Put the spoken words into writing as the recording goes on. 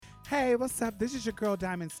Hey, what's up? This is your girl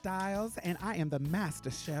Diamond Styles, and I am the master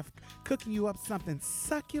chef cooking you up something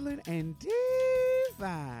succulent and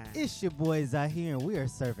divine. It's your boys out here, and we are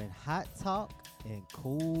serving hot talk and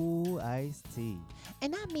cool iced tea.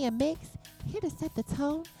 And I'm Mia Mix, here to set the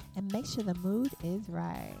tone and make sure the mood is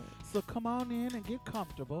right. So come on in and get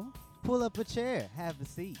comfortable. Pull up a chair, have a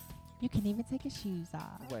seat. You can even take your shoes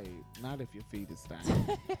off. Wait, not if your feet is down.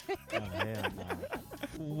 Oh, hell no.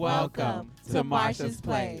 Welcome to Marsha's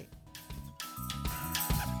Plate.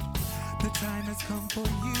 The time has come for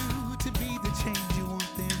you to be the change you want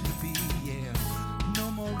them to be, yeah.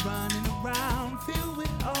 No more running around filled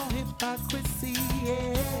with all hypocrisy,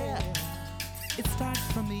 yeah. It starts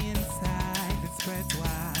from the inside, it spreads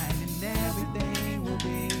wide, and everything will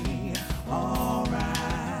be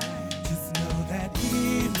alright. Just know that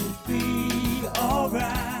it will be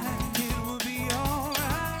alright. It will be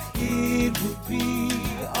alright. It will be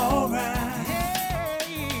alright.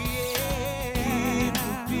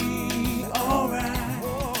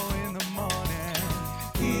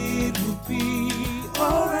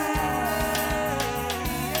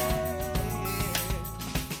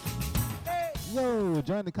 Yo,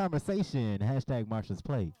 join the conversation. Hashtag Marsha's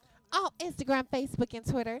Plate. Oh, Instagram, Facebook, and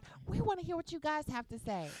Twitter. We want to hear what you guys have to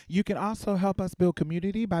say. You can also help us build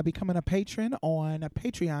community by becoming a patron on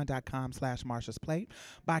patreon.com/Marsha's Plate.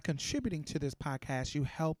 By contributing to this podcast, you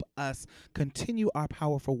help us continue our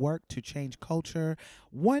powerful work to change culture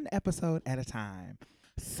one episode at a time.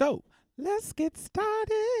 So, let's get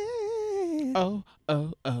started. Oh,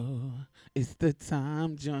 it's the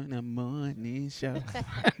time, join the morning show.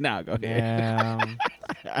 Now go ahead.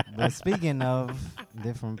 Yeah. But speaking of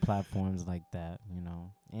different platforms like that, you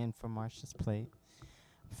know, and for Marsha's Plate,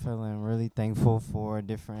 feeling really thankful for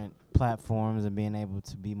different platforms and being able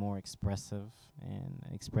to be more expressive and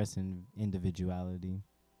expressing individuality.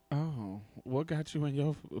 Oh, what got you in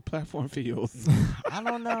your platform fields? I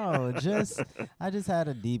don't know. I just had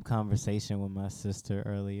a deep conversation with my sister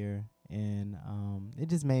earlier, and it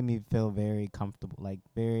just made me feel very comfortable, like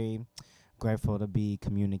very grateful to be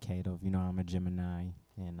communicative. You know, I'm a Gemini,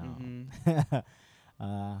 and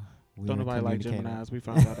we Don't were nobody like communicating. Geminis. We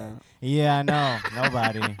found that out. Yeah, I know.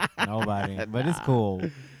 Nobody. But it's cool.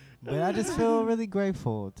 But I just feel really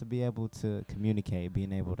grateful to be able to communicate,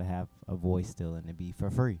 being able to have a voice still, and to be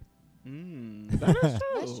for free. That is true.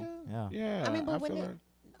 That's true. Yeah. Yeah. I mean, but when feel it,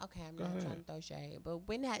 like- okay, I'm Go not ahead. trying to throw shade, but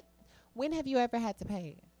when have you ever had to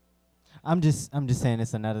pay it? I'm just saying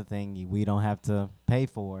it's another thing we don't have to pay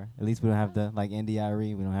for. At least we don't have to, like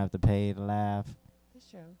NDIRE, we don't have to pay to laugh. That's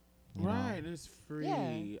true. you know. Right, it's free.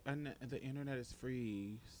 Yeah. And the internet is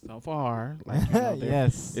free so far. Like, you know,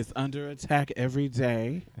 Yes. it's under attack every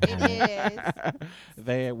day. It is.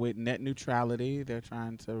 They with net neutrality, they're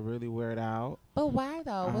trying to really wear it out. But why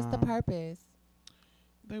though? What's the purpose?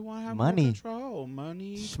 They want to have Money. more control,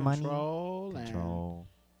 money, Shmoney. control, Control.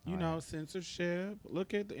 and censorship.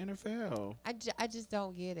 Look at the NFL. I just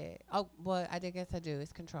don't get it. Oh, well, I guess I do.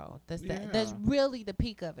 It's control. That's Yeah. that's really the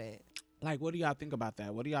peak of it. Like, what do y'all think about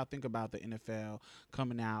that? What do y'all think about the NFL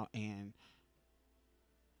coming out and,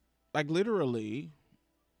 like, literally,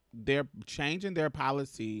 they're changing their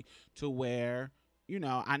policy to where, you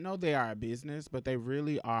know, I know they are a business, but they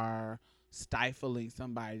really are stifling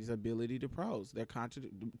somebody's ability to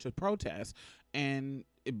to protest, and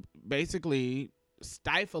basically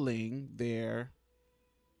stifling their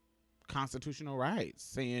constitutional rights,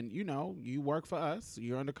 saying, you know, you work for us,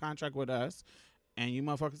 you're under contract with us, and you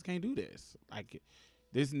motherfuckers can't do this. Like,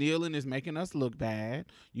 this kneeling is making us look bad.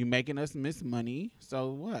 You making us miss money.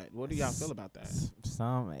 So what? What do y'all feel about that?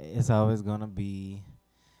 It's always gonna be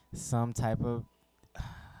some type of,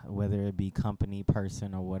 whether it be company,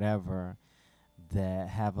 person, or whatever, that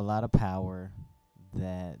have a lot of power,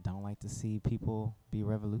 that don't like to see people be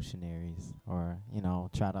revolutionaries, or, you know,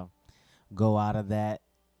 try to go out of that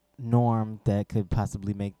norm that could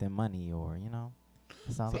possibly make them money, or, you know,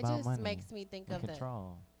 it's all It about just money makes me think and of the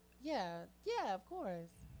control, yeah, of course.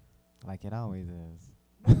 like it always is.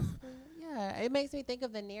 Yeah, it makes me think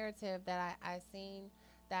of the narrative that I seen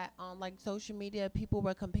that on like social media. People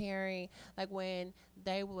were comparing like when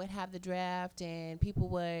they would have the draft and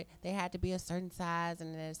they had to be a certain size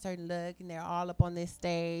and a certain look, and they're all up on this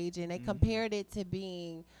stage, and they compared it to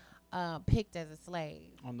being picked as a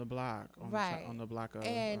slave. On the block. Right. On the block of.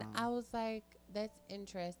 And I was like, that's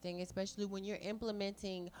interesting, especially when you're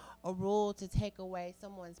implementing a rule to take away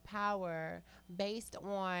someone's power based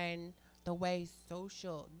on the way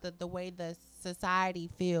the way the society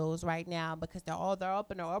feels right now, because they're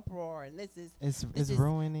up in an uproar, and this is It's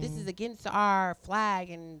ruining. this is against our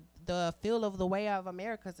flag and the feel of the way of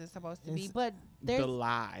America's is supposed to be. It's- But there's the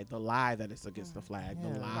lie that it's against the flag,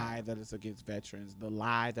 Yeah. the lie that it's against veterans, the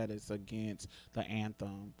lie that it's against the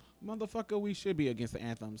anthem. Motherfucker, we should be against the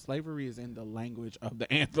anthem. Slavery is in the language of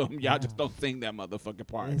the anthem. Y'all just don't sing that motherfucking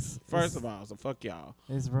part. First of all, so fuck y'all.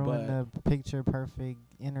 It's ruining the picture perfect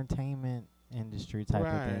entertainment industry type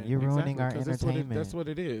of thing. You're ruining our 'cause entertainment. That's what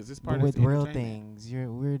it is. It's But part with of real things.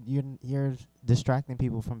 You're distracting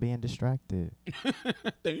people from being distracted.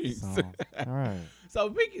 Thanks. So, all right.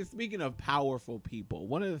 So speaking of powerful people,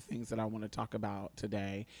 one of the things that I want to talk about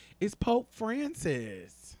today is Pope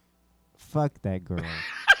Francis. Fuck that girl.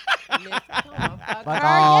 Listen, come on, fuck Fuck her,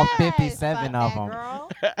 all yes, 57 fuck of that girl.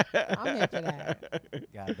 I'm here for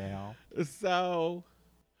that. Goddamn. So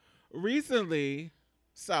recently,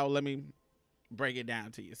 let me break it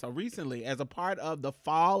down to you. So recently, as a part of the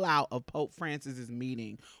fallout of Pope Francis's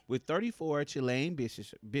meeting with 34 Chilean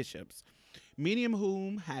bishops, many of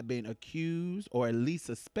whom had been accused or at least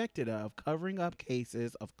suspected of covering up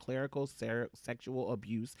cases of clerical sexual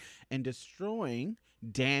abuse and destroying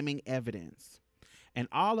damning evidence, and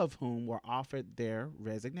all of whom were offered their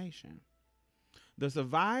resignation. The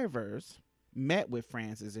survivors met with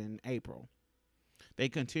Francis in April. They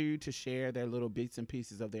continued to share their little bits and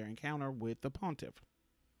pieces of their encounter with the pontiff.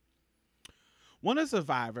 One of the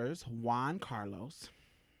survivors, Juan Carlos,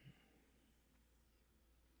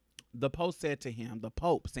 the Pope said to him,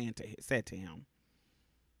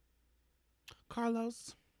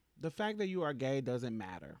 Carlos, the fact that you are gay doesn't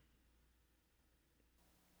matter.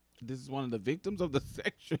 This is one of the victims of the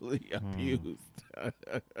sexually abused.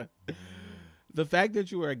 The fact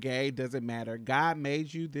that you are gay doesn't matter. God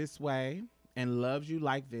made you this way and loves you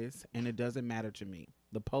like this, and it doesn't matter to me.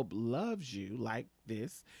 The Pope loves you like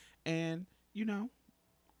this, and,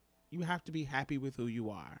 you have to be happy with who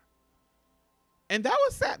you are. And that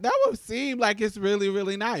would seem like it's really,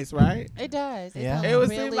 really nice, right? It does. Yeah. It would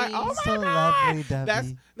really, seem like, oh my So God. lovely,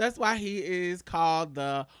 Debbie. That's why he is called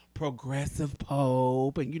the progressive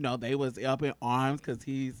Pope, and they was up in arms because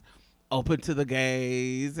he's open to the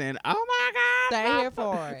gays, and oh my God, They're here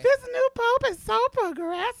for it. This new Pope is so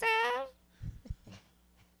progressive.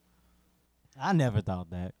 I never thought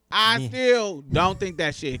that. I still don't think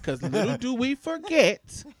that shit, because little do we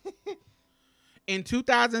forget, in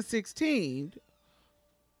 2016,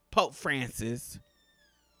 Pope Francis,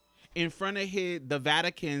 in front of the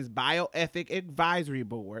Vatican's Bioethic Advisory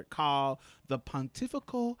Board called the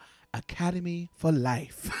Pontifical Academy for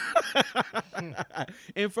Life,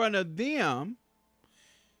 in front of them,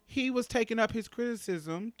 he was taking up his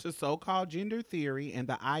criticism to so-called gender theory and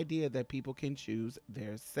the idea that people can choose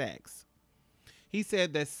their sex. He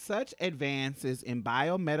said that such advances in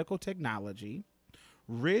biomedical technology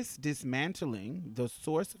risk dismantling the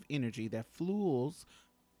source of energy that fuels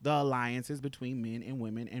the alliances between men and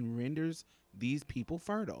women and renders these people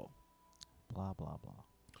fertile. Blah, blah,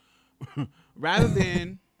 blah. Rather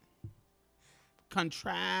than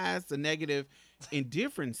contrast the negative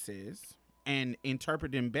indifferences and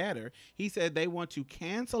interpret them better, he said they want to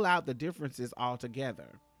cancel out the differences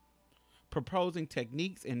altogether, proposing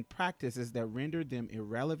techniques and practices that render them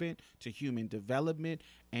irrelevant to human development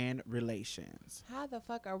and relations. How the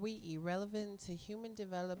fuck are we irrelevant to human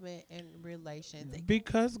development and relations?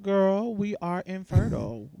 Because, girl, we are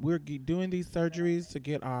infertile. We're doing these surgeries to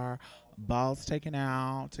get our balls taken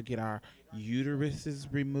out, to get our uteruses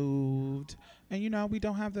removed. And, we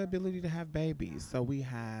don't have the ability to have babies. So we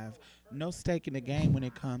have no stake in the game when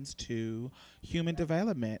it comes to human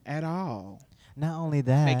development at all. Not only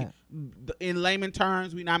that, In layman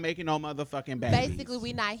terms, we not making no motherfucking babies. Basically,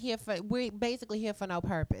 we're basically here for no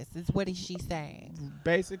purpose. Is what is she saying?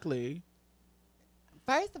 Basically.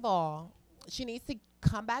 First of all, she needs to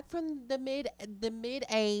come back from the mid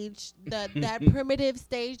age, that primitive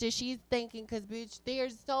stage that she's thinking, because bitch,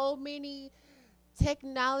 there's so many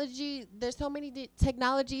technologies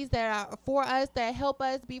that are for us that help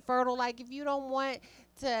us be fertile. Like, if you don't want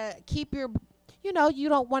to keep your you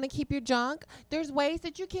don't want to keep your junk, there's ways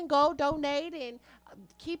that you can go donate and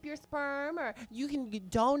keep your sperm, or you can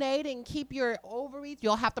donate and keep your ovaries.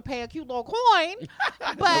 You'll have to pay a cute little coin,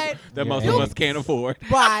 but that most of us can't afford.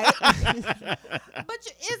 right.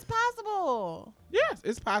 But it's possible. Yes,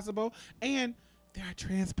 it's possible. And there are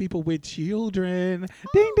trans people with children.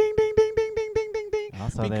 Ding, ding, ding, ding, ding, ding, ding, ding, ding.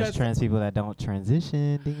 also there's trans people that don't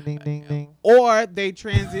transition. Ding, ding, ding, ding. Or they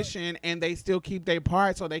transition and they still keep their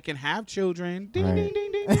part so they can have children. Ding, Right. ding,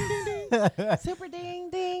 ding, ding, ding, ding, ding. Super ding,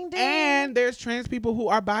 ding, ding. And there's trans people who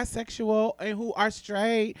are bisexual and who are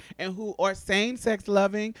straight and who are same-sex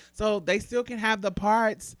loving, so they still can have the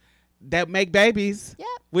parts that make babies.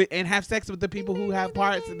 Yep. And have sex with the people who have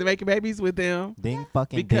parts to making babies with them. Ding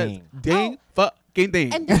fucking Because ding. ding fucking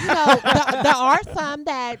ding. And there are some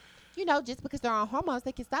that, just because they're on hormones,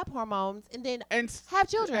 they can stop hormones and then have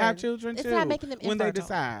children. Have children It's too. not making them when they infertile.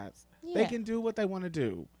 decide. They Yeah. can do what they want to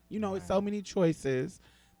do. It's so many choices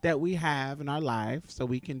that we have in our life, so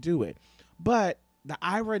we can do it. But the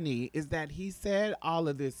irony is that he said all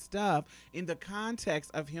of this stuff in the context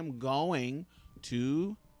of him going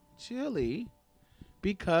to Chile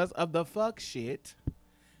because of the fuck shit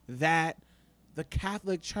that the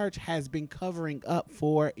Catholic Church has been covering up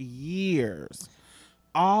for years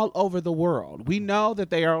all over the world. We know that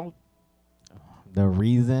they are The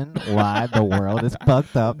reason why the world is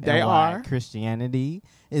fucked up They and why are. Christianity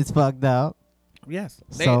is fucked up. Yes.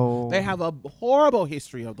 So- they have a horrible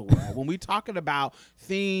history of the world. When we're talking about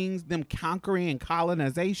things, them conquering and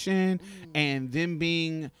colonization and them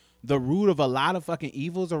being the root of a lot of fucking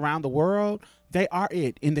evils around the world, they are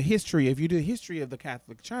it. In the history, if you do the history of the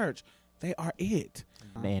Catholic Church, they are it.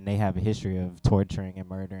 And they have a history of torturing and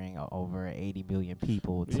murdering over 80 million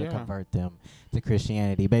people to Yeah. convert them to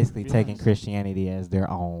Christianity. Basically taking Yes. Christianity as their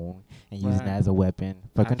own and using Right. it as a weapon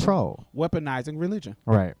for control. Weaponizing religion.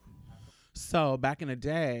 Right. So back in the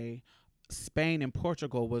day, Spain and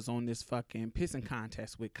Portugal was on this fucking pissing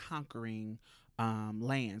contest with conquering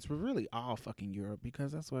lands. We're really all fucking Europe,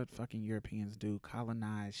 because that's what fucking Europeans do: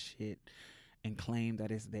 colonize shit and claim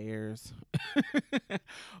that it's theirs.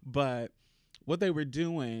 But what they were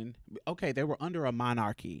doing, okay, they were under a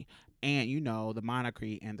monarchy, and the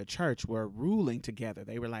monarchy and the church were ruling together.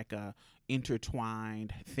 They were like a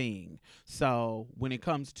intertwined thing. So when it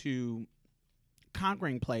comes to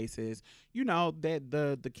conquering places,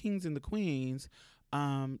 that the kings and the queens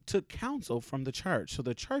took counsel from the church. So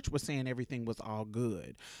the church was saying everything was all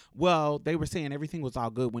good. Well, they were saying everything was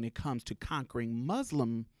all good when it comes to conquering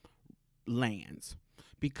Muslim lands,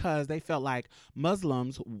 because they felt like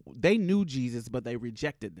Muslims, they knew Jesus, but they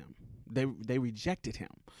rejected them. They rejected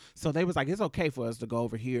him. So they was like, it's okay for us to go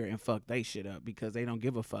over here and fuck they shit up because they don't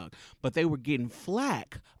give a fuck. But they were getting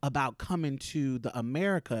flack about coming to the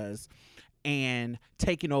Americas and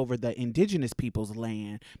taking over the indigenous people's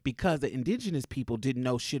land, because the indigenous people didn't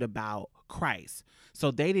know shit about Christ. So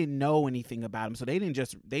they didn't know anything about him. So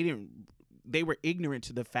they were ignorant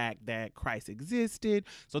to the fact that Christ existed.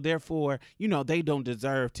 So therefore, they don't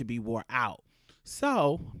deserve to be wore out.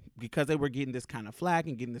 So because they were getting this kind of flack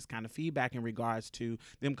and getting this kind of feedback in regards to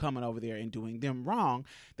them coming over there and doing them wrong,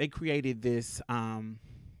 they created this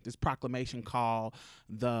proclamation called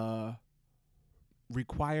the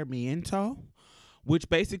Requirimiento, which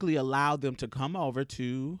basically allowed them to come over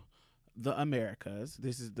to the Americas.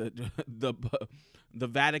 This is the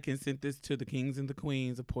Vatican sent this to the kings and the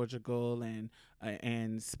queens of Portugal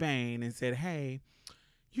and Spain and said, hey,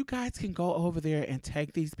 you guys can go over there and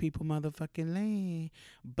take these people motherfucking land,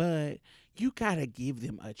 but you gotta give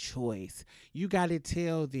them a choice. You gotta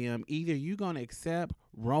tell them either you're gonna accept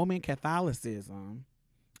Roman Catholicism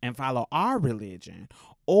and follow our religion,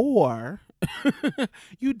 or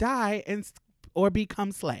you die or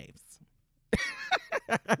become slaves.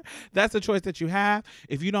 That's the choice that you have.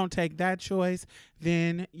 If you don't take that choice,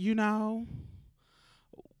 then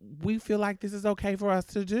we feel like this is okay for us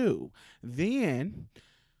to do. Then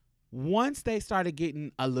once they started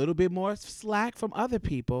getting a little bit more slack from other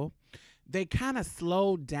people, they kind of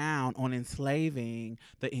slowed down on enslaving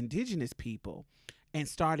the indigenous people and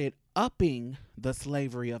started upping the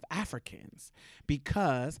slavery of Africans,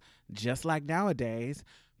 because just like nowadays,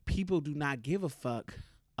 people do not give a fuck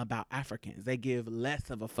about Africans. They give less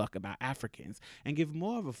of a fuck about Africans and give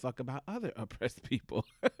more of a fuck about other oppressed people.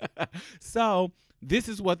 So this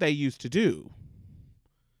is what they used to do.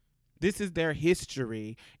 This is their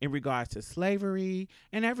history in regards to slavery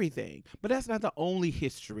and everything. But that's not the only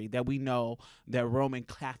history that we know that Roman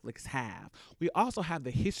Catholics have. We also have the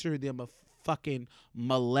history of them of fucking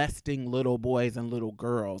molesting little boys and little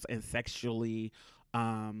girls and sexually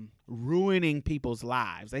ruining people's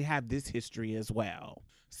lives. They have this history as well.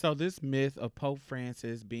 So this myth of Pope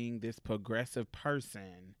Francis being this progressive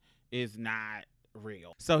person is not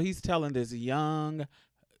real. So he's telling this young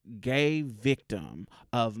gay victim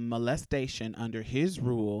of molestation under his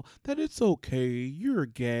rule that it's okay, you're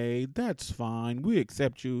gay, that's fine, we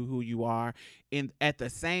accept you who you are. And at the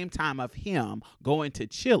same time of him going to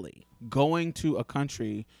Chile, going to a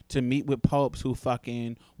country to meet with popes who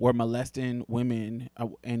fucking were molesting women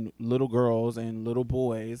and little girls and little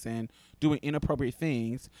boys and doing inappropriate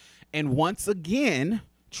things, and once again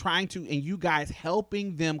trying to, and you guys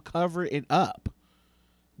helping them cover it up.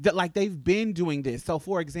 That like they've been doing this. So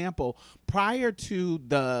for example, prior to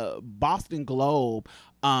the Boston Globe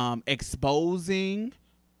exposing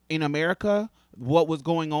in America what was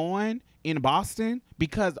going on in Boston,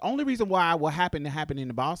 because the only reason why what happened to happen in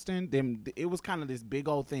Boston, then it was kind of this big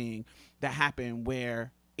old thing that happened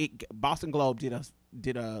where Boston Globe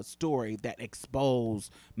did a story that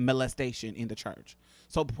exposed molestation in the church.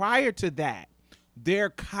 So prior to that, their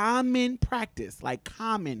common practice,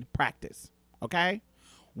 okay,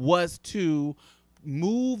 was to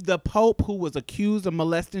move the Pope who was accused of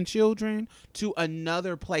molesting children to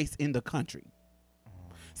another place in the country.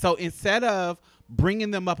 So instead of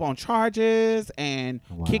bringing them up on charges and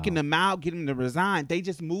kicking them out, getting them to resign, they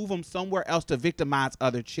just move them somewhere else to victimize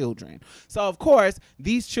other children. So, of course,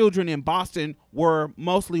 these children in Boston were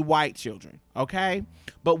mostly white children, okay?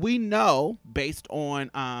 But we know, based on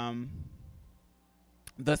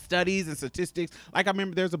the studies and statistics, like I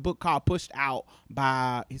remember there's a book called Pushed Out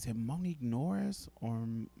by, is it Monique Norris? Or,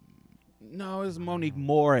 no, it's Monique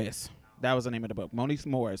Morris. That was the name of the book. Monique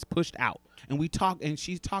Morris, Pushed Out. And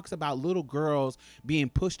she talks about little girls being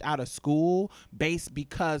pushed out of school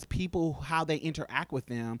because people, how they interact with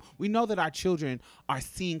them. We know that our children are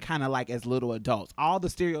seen kind of like as little adults. All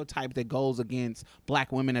the stereotypes that goes against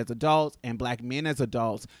black women as adults and black men as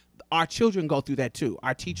adults, our children go through that too.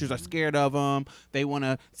 Our teachers are scared of them. They want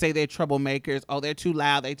to say they're troublemakers. Oh, they're too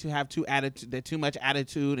loud. They're too much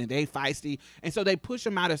attitude, and they feisty. And so they push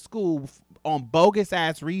them out of school on bogus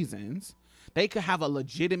ass reasons. They could have a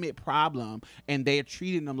legitimate problem, and they're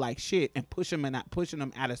treating them like shit and pushing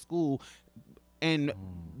them out of school and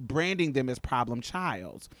branding them as problem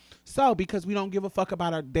childs. So because we don't give a fuck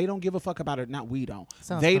about they don't give a fuck about it. Not we don't.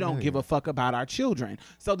 Sounds they familiar. don't give a fuck about our children.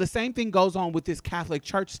 So the same thing goes on with this Catholic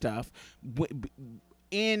Church stuff.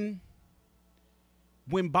 When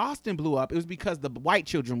Boston blew up, it was because the white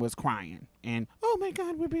children was crying and, oh my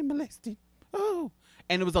God, we're being molested. Oh,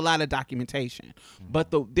 and there was a lot of documentation.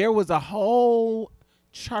 But there was a whole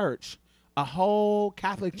church, a whole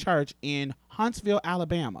Catholic church in Huntsville,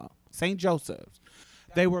 Alabama, St. Joseph's.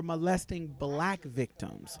 They were molesting black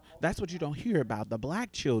victims. That's what you don't hear about, the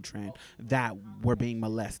black children that were being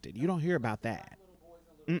molested. You don't hear about that.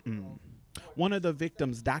 One of the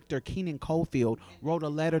victims, Dr. Keenan Cofield, wrote a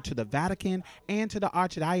letter to the Vatican and to the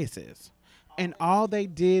Archdiocese. And all they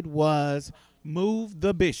did was move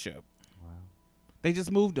the bishop. They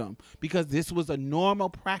just moved them because this was a normal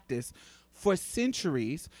practice for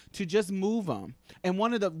centuries to just move them. And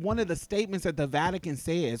one of the statements that the Vatican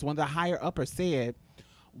says, one of the higher uppers said,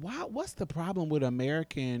 what's the problem with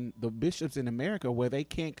the bishops in America where they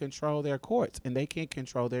can't control their courts and they can't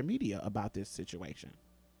control their media about this situation?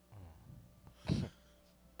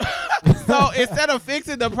 So instead of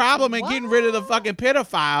fixing the problem and getting rid of the fucking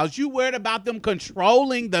pedophiles, you worried about them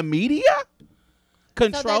controlling the media? So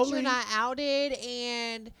that you're not outed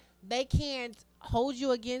and they can't hold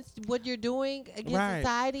you against what you're doing against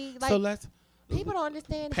society. Like, so people don't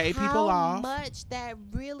understand how much that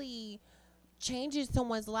really changes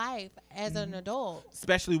someone's life as an adult.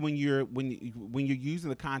 Especially when you're using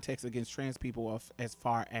the context against trans people as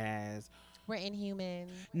far as we're inhuman.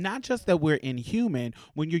 Not just that we're inhuman,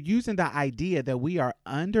 when you're using the idea that we are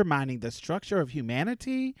undermining the structure of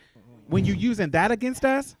humanity, when you're using that against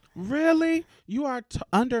us, really? You are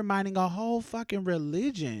undermining a whole fucking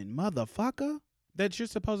religion, motherfucker, that you're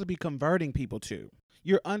supposed to be converting people to.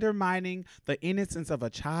 You're undermining the innocence of a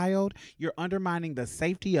child. You're undermining the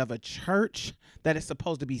safety of a church that is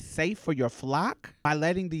supposed to be safe for your flock by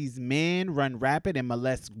letting these men run rapid and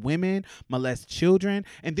molest women, molest children.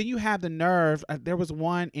 And then you have the nerve. There was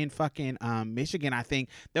one in fucking Michigan, I think,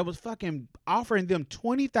 that was fucking offering them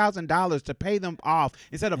 $20,000 to pay them off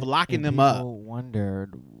instead of locking them up. People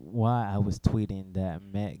wondered why I was tweeting that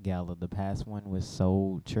Met Gala, the past one, was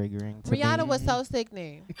so triggering to Rihanna me. was so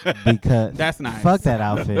sickening. Because that's nice. Fuck that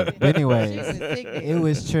outfit. But anyways, it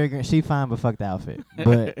was triggering. She fine, but fuck the outfit.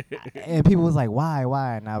 But and people was like,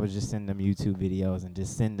 why? And I was just sending them YouTube videos and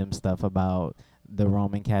just send them stuff about the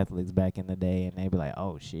Roman Catholics back in the day, and they be like,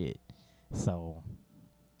 oh shit. So,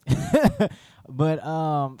 but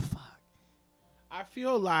fuck. I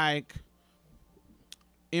feel like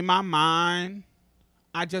in my mind,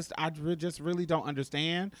 I just really don't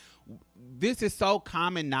understand. This is so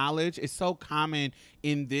common knowledge. It's so common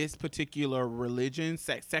in this particular religion,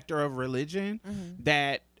 sector of religion,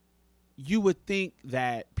 that you would think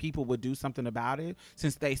that people would do something about it,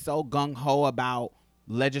 since they so gung-ho about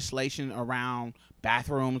legislation around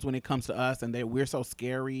bathrooms when it comes to us, and we're so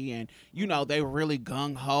scary, and they really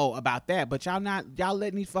gung-ho about that, but y'all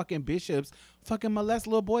letting these fucking bishops fucking molest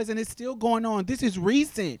little boys, and it's still going on. This is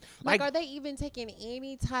recent. Like, are they even taking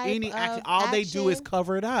any type of action? All they do is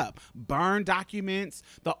cover it up, burn documents.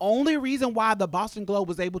 The only reason why the Boston Globe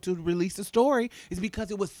was able to release the story is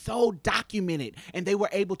because it was so documented, and they were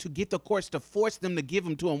able to get the courts to force them to give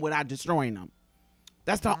them to them without destroying them.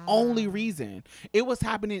 That's the only reason. It was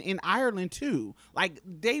happening in Ireland too. Like,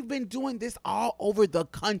 they've been doing this all over the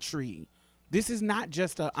country. This is not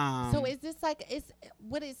just a So is this like, it's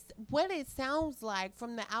what it sounds like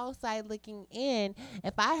from the outside looking in?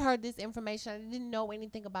 If I heard this information, I didn't know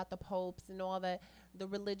anything about the popes and all the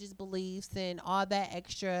religious beliefs and all that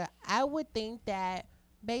extra, I would think that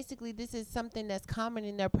basically this is something that's common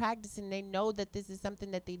in their practice, and they know that this is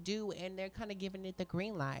something that they do, and they're kind of giving it the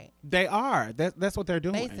green light. They are. That's what they're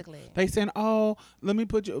doing. Basically, they saying, "Oh, let me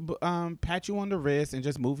put you, pat you on the wrist, and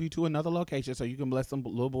just move you to another location so you can bless some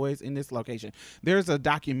little boys in this location." There's a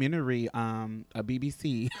documentary, a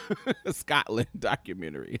BBC Scotland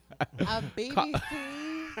documentary. A BBC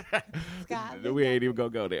Scotland. We ain't even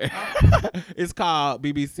gonna go there. It's called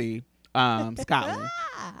BBC Scotland.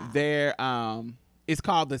 It's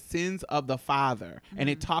called The Sins of the Father, and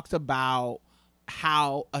it talks about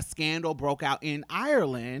how a scandal broke out in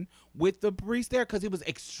Ireland with the priest there, because it was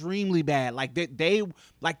extremely bad. Like they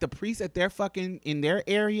like the priests at their in their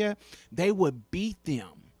area, they would beat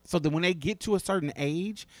them. So that when they get to a certain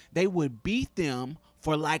age, they would beat them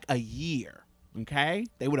for like a year. Okay,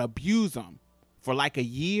 they would abuse them for like a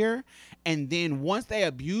year, and then once they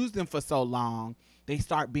abused them for so long, they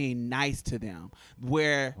start being nice to them,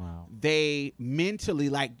 where they mentally,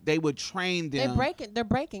 like, they would train them. They're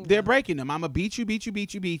breaking them. I'm going to beat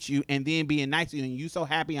you, and then being nice to you. And you so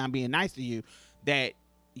happy I'm being nice to you that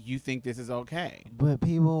you think this is okay. But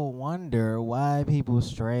people wonder why people are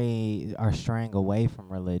straying away from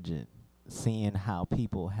religion, seeing how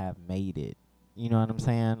people have made it. You know what I'm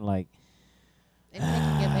saying? Like, and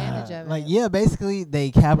taking advantage of it. Like, yeah, basically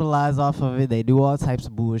they capitalize off of it. They do all types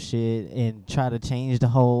of bullshit and try to change the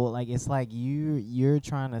whole. Like, it's like you're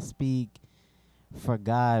trying to speak for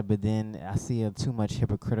God, but then I see too much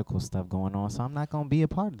hypocritical stuff going on, so I'm not going to be a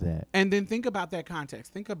part of that. And then think about that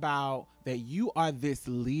context. Think about that you are this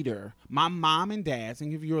leader. My mom and dad,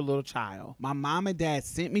 think if you're a little child, my mom and dad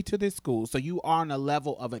sent me to this school, so you are on a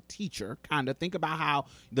level of a teacher, kind of. Think about how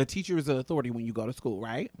the teacher is the authority when you go to school,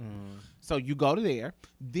 right? So you go to there.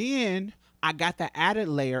 Then I got the added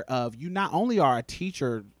layer of you not only are a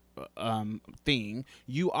teacher thing,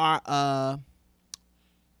 you are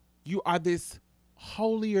this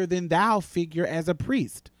holier than thou figure as a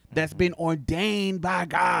priest that's been ordained by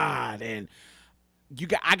God, and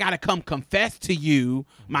I gotta come confess to you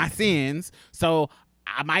my sins. So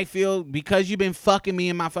I might feel, because you've been fucking me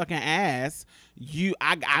in my fucking ass,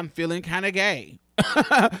 I'm feeling kind of gay.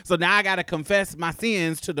 So now I gotta confess my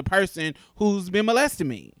sins to the person who's been molesting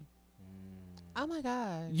me. Oh my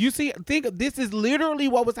God. You see, this is literally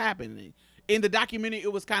what was happening in the documentary.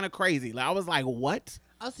 It was kind of crazy. Like, I was like, what?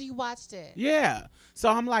 Oh, so you watched it? Yeah. So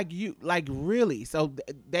I'm like, really? So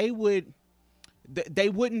they wouldn't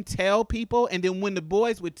tell people, and then when the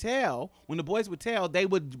boys would tell, they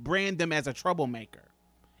would brand them as a troublemaker.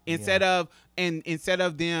 Instead of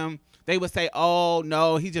them, they would say, "Oh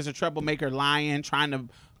no, he's just a troublemaker, lying, trying to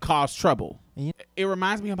cause trouble." It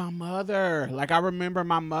reminds me of my mother. Like, I remember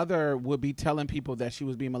my mother would be telling people that she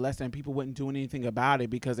was being molested, and people wouldn't do anything about it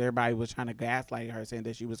because everybody was trying to gaslight her, saying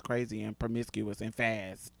that she was crazy and promiscuous and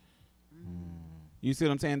fast. You see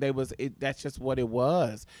what I'm saying? That's just what it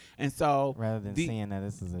was. And so rather than seeing that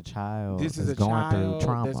this is a child, through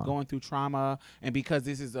trauma, that's going through trauma, and because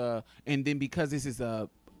this is a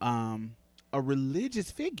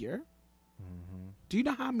religious figure. Do you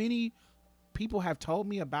know how many people have told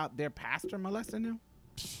me about their pastor molesting them?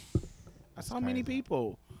 That's so many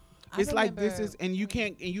people. It's like, this is, and you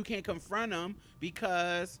can't confront them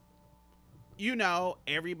because,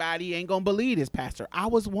 everybody ain't gonna believe this pastor. I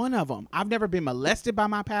was one of them. I've never been molested by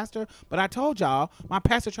my pastor, but I told y'all my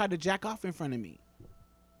pastor tried to jack off in front of me.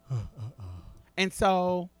 And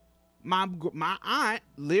so my aunt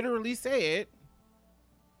literally said,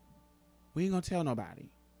 "We ain't gonna tell nobody,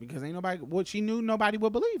 because ain't nobody." What she knew, nobody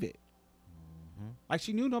would believe it. Like,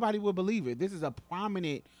 she knew nobody would believe it. This is a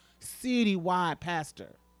prominent citywide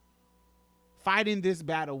pastor. Fighting this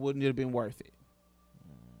battle wouldn't have been worth it.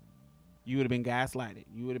 You would have been gaslighted.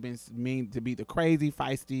 You would have been mean to be the crazy,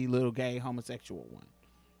 feisty, little gay homosexual one.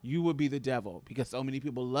 You would be the devil because so many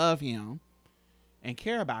people love him and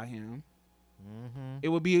care about him. It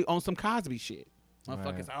would be on some Cosby shit.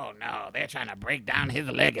 Motherfuckers, oh no, they're trying to break down his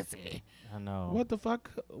legacy. I know. What the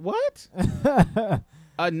fuck? What?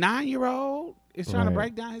 A 9-year-old is trying to Right.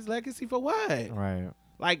 break down his legacy for what? Right.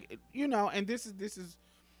 Like, you know, and this is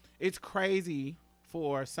it's crazy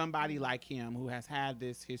for somebody like him who has had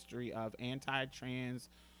this history of anti-trans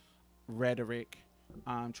rhetoric,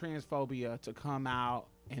 transphobia, to come out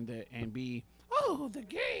and be, oh, the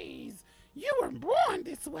gays, you were born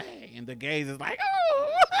this way, and the gays is like,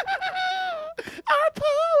 oh, our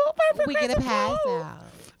poop, We get a pass now.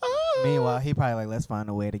 Oh. Meanwhile, he probably like, let's find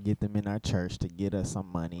a way to get them in our church to get us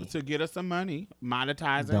some money, to get us some money,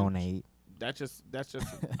 monetizing, donate. That's just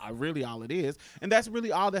really all it is, and that's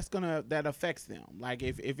really all that affects them. Like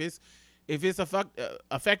if it's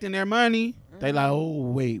affecting their money, they like, oh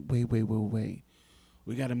wait,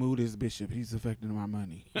 we got to move this bishop. He's affecting our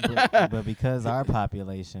money. But because our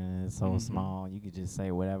population is so Mhm. small, you could just say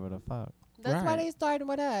whatever the fuck. That's why Right. they starting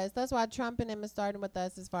with us. That's why Trump and them is starting with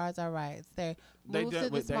us as far as our rights. They moved to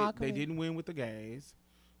the small they community. didn't win with the gays.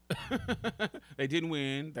 They didn't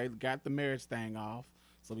win. They got the marriage thing off.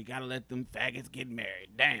 So we gotta let them faggots get married.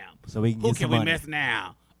 Damn. So we can Who get can some we money. miss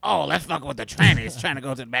now? Oh, let's fuck with the trannies trying to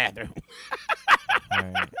go to the bathroom.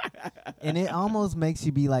 Right. And it almost makes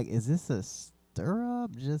you be like, is this a stir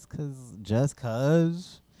up just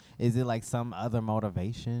cause? Is it like some other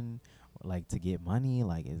motivation, like to get money?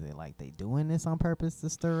 Like, is it like they doing this on purpose to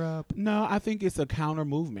stir up? No, I think it's a counter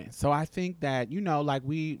movement. So I think that, you know, like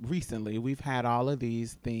we've had all of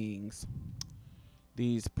these things,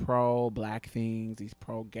 these pro-black things, these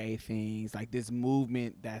pro-gay things, like this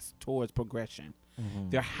movement that's towards progression.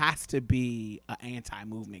 Mhm. There has to be an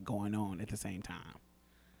anti-movement going on at the same time.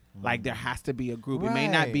 Like there has to be a group. It may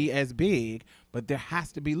not be Right. as big, but there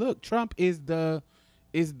has to be. Look, Trump is the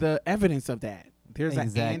evidence of that. There's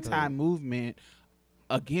Exactly. an anti-movement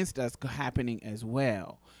against us happening as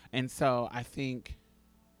well. And so I think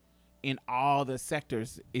in all the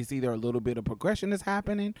sectors, it's either a little bit of progression is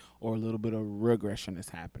happening or a little bit of regression is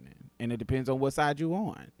happening. And it depends on what side you're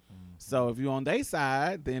on. So if you're on their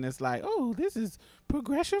side, then it's like, oh, this is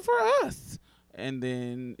progression for us. And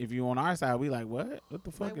then if you're on our side, we like, what? What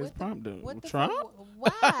the fuck Wait, is Trump doing? What the Trump?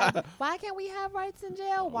 Why? Why can't we have rights in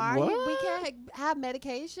jail? Why are we What? can't have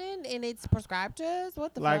medication and it's prescribed to us?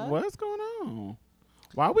 What the Like, fuck? what's going on?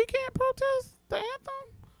 Why we can't protest the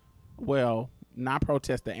anthem? Well, not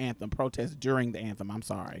protest the anthem. Protest during the anthem. I'm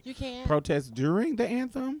sorry. You can't. Protest during the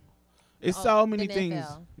anthem? It's Oh, so many the things.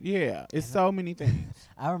 NFL. Yeah, it's so many things.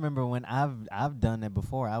 I remember when I've done that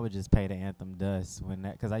before. I would just pay the anthem dust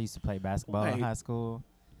because I used to play basketball in Wait. high school,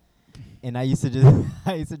 and I used to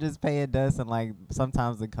just pay it dust, and like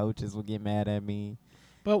sometimes the coaches would get mad at me.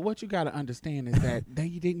 But what you got to understand is that they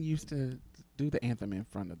didn't used to do the anthem in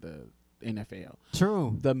front of the NFL.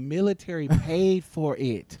 True. The military paid for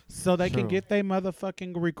it so they can True. get their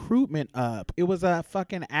motherfucking recruitment up. It was a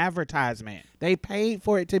fucking advertisement. They paid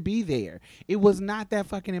for it to be there. It was not that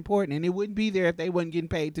fucking important, and it wouldn't be there if they wasn't getting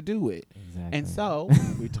paid to do it. Exactly. And so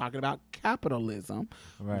we're talking about capitalism.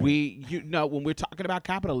 Right. When we're talking about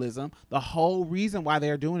capitalism, the whole reason why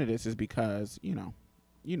they're doing this is because you know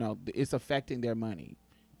it's affecting their money.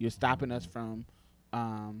 You're stopping us from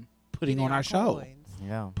putting Getting on our show. coins.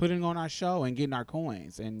 Yeah. Putting on our show and getting our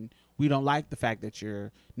coins. And we don't like the fact that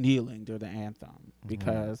you're kneeling during the anthem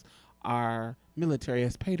because our military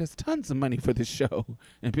has paid us tons of money for this show.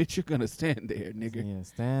 And bitch, you're going to stand there, nigga. Yeah.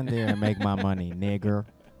 Stand there and make my money, nigger.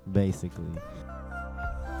 Basically.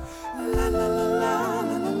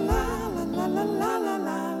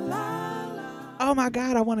 Oh my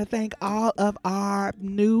God, I want to thank all of our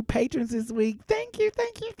new patrons this week. Thank you,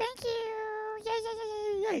 thank you, thank you. Yay, yay,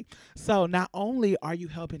 yay, yay, yay. So not only are you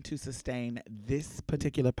helping to sustain this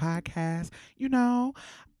particular podcast, you know,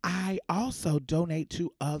 I also donate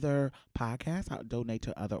to other podcasts. I donate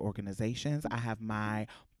to other organizations. I have my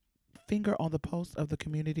finger on the pulse of the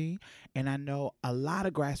community, and I know a lot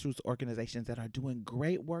of grassroots organizations that are doing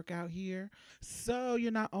great work out here. So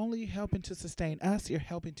you're not only helping to sustain us, you're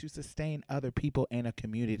helping to sustain other people in a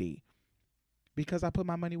community, because I put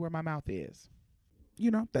my money where my mouth is.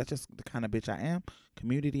 You know, that's just the kind of bitch I am.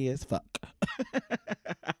 Community as fuck.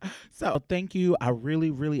 So thank you. I really,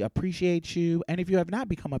 really appreciate you. And if you have not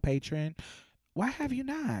become a patron, why have you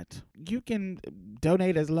not? You can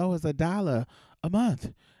donate as low as $1 a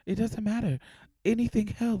month. It doesn't matter. Anything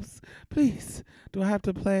helps. Please. Do I have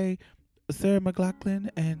to play Sarah McLachlan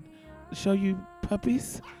and show you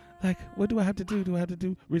puppies? Like, what do I have to do? Do I have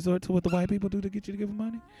to resort to what the white people do to get you to give them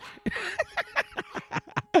money?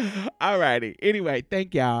 Alrighty. Anyway,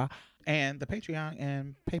 thank y'all. And the Patreon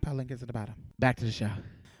and PayPal link is at the bottom. Back to the show.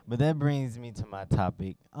 But that brings me to my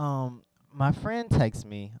topic. my friend texts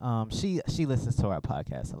me. She listens to our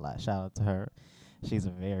podcast a lot. Shout out to her. She's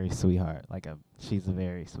a very sweetheart. She's a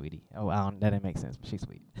very sweetie. Oh, that didn't make sense, but she's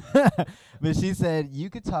sweet. But she said you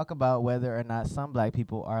could talk about whether or not some black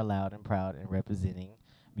people are loud and proud and representing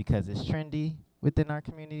because it's trendy within our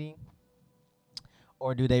community,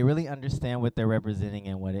 or do they really understand what they're representing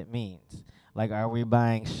and what it means? Like, are we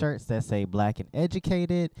buying shirts that say black and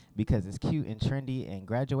educated because it's cute and trendy and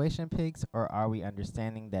graduation pics, or are we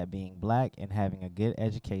understanding that being black and having a good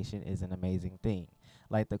education is an amazing thing?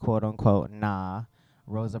 Like the quote-unquote nah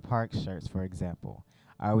Rosa Parks shirts, for example.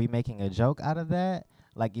 Are we making a joke out of that?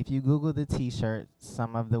 Like, if you Google the T-shirt,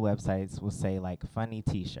 some of the websites will say, like, funny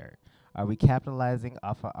T-shirt. Are we capitalizing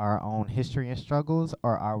off of our own history and struggles,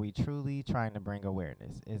 or are we truly trying to bring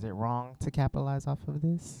awareness? Is it wrong to capitalize off of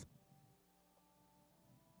this?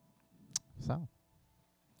 So,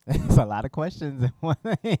 it's a lot of questions in one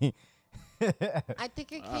thing. I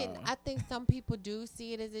think it can. I think some people do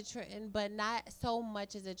see it as a trend, but not so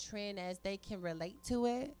much as a trend as they can relate to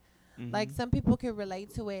it. Like, some people can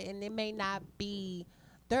relate to it, and it may not be,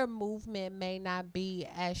 their movement may not be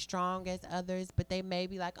as strong as others, but they may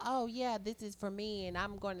be like, oh yeah, this is for me, and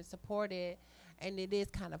I'm going to support it, and it is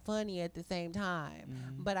kind of funny at the same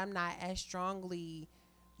time. But I'm not as strongly,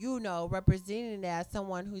 representing it as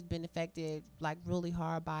someone who's been affected like really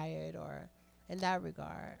hard by it, or in that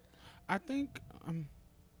regard. I think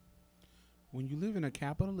when you live in a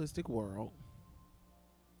capitalistic world,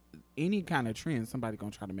 any kind of trend, somebody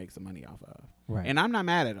gonna try to make some money off of. Right. And I'm not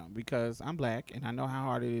mad at them because I'm black and I know how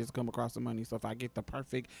hard it is to come across the money. So if I get the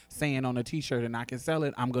perfect saying on a T-shirt and I can sell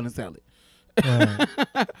it, I'm gonna sell it.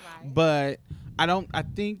 Right. But I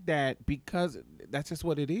think that because that's just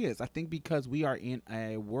what it is. I think because we are in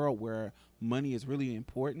a world where money is really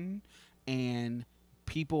important, and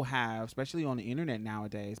people have, especially on the internet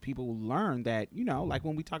nowadays, people learn that, like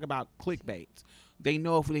when we talk about clickbait, they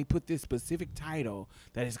know if they put this specific title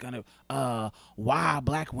that is going to, why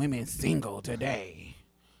black women single today,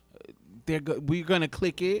 we're going to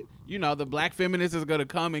click it. The black feminist is going to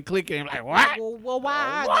come and click it and be like, what? Well,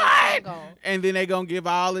 why are they single? And then they're going to give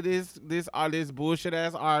all of this bullshit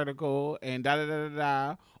ass article and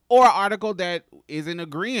da-da-da-da-da. Or an article that is in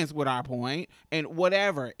agreement with our point, and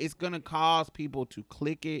whatever. It's going to cause people to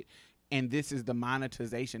click it, and this is the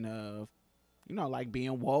monetization of, like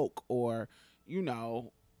being woke, or,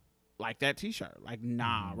 like that T-shirt. Like,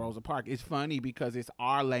 nah, Rosa Parks. It's funny because it's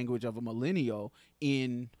our language of a millennial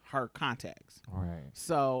in her context. Right.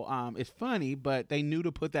 So it's funny, but they knew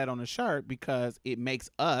to put that on a shirt because it makes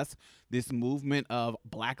us this movement of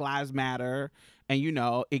Black Lives Matter. And,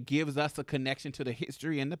 it gives us a connection to the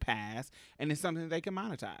history and the past, and it's something they can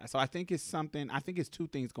monetize. So I think it's two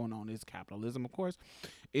things going on. It's capitalism, of course.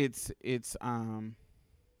 It's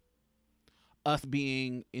us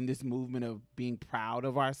being in this movement of being proud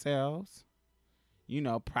of ourselves,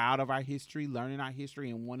 proud of our history, learning our history,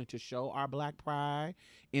 and wanting to show our black pride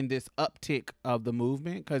in this uptick of the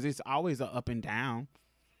movement, because it's always an up and down,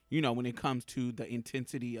 when it comes to the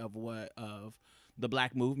intensity of the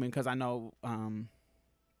black movement. Because I know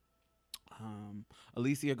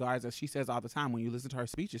Alicia Garza, she says all the time when you listen to her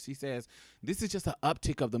speeches, she says this is just an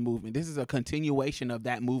uptick of the movement. This is a continuation of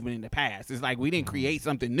that movement in the past. It's like we didn't create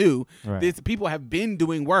something new. Right. People have been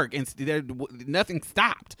doing work and nothing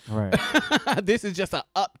stopped. Right. This is just an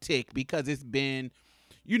uptick because it's been,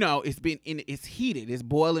 it's heated. It's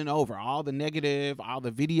boiling over. All the negative, all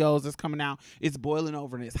the videos that's coming out, it's boiling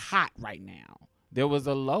over and it's hot right now. There was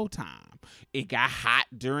a low time. It got hot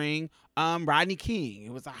during Rodney King.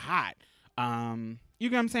 It was a hot. You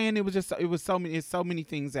know what I'm saying? It's so many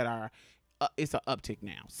things that are, it's an uptick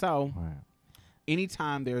now. So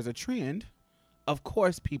anytime there's a trend, of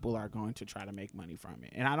course people are going to try to make money from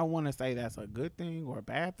it. And I don't want to say that's a good thing or a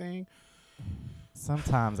bad thing.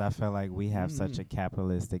 Sometimes I feel like we have such a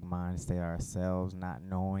capitalistic mindset ourselves, not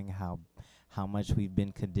knowing how much we've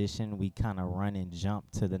been conditioned. We kind of run and jump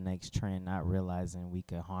to the next trend, not realizing we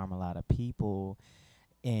could harm a lot of people,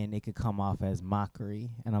 and it could come off as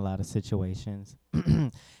mockery in a lot of situations.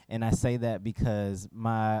 And I say that because a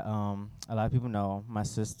lot of people know my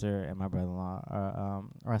sister and my brother-in-law are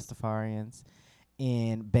Rastafarians,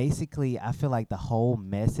 and basically I feel like the whole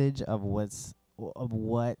message of what's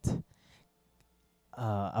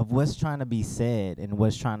trying to be said and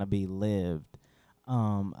what's trying to be lived,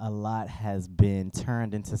 a lot has been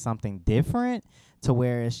turned into something different, to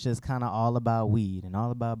where it's just kind of all about weed and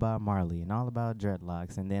all about Bob Marley and all about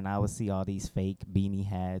dreadlocks. And then I would see all these fake beanie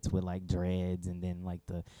hats with like dreads, and then like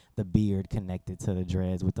the beard connected to the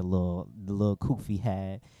dreads with the little koofy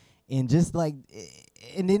hat, and just like,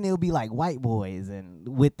 and then it'll be like white boys and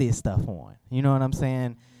with this stuff on. You know what I'm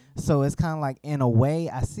saying? So it's kind of like, in a way,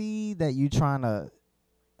 I see that you trying to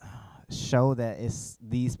show that it's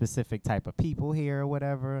these specific type of people here or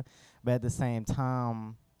whatever, but at the same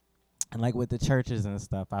time, and like with the churches and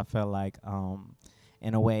stuff, I feel like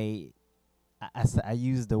in a way, I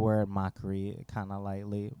use the word mockery kind of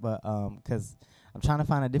lightly, but 'cause I'm trying to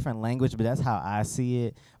find a different language, but that's how I see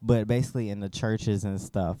it. But basically in the churches and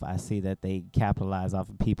stuff, I see that they capitalize off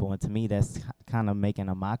of people, and to me that's kind of making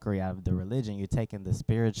a mockery out of the religion. You're taking the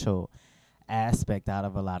spiritual aspect out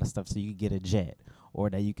of a lot of stuff so you could get a jet, or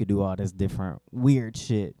that you could do all this different weird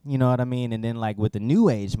shit, you know what I mean? And then like with the new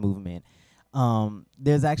age movement,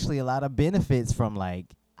 there's actually a lot of benefits from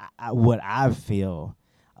like what I feel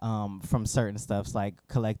from certain stuffs, like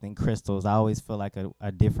collecting crystals. I always feel like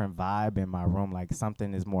a different vibe in my room, like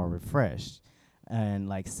something is more refreshed, and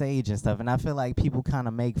like sage and stuff. And I feel like people kind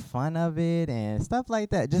of make fun of it and stuff like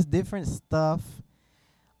that, just different stuff.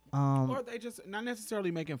 Or they just not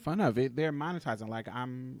necessarily making fun of it. They're monetizing. Like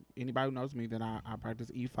anybody who knows me that I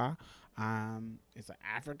practice Ifa. It's an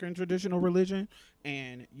African traditional religion,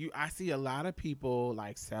 and I see a lot of people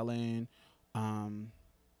like selling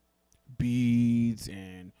beads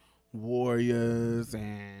and warriors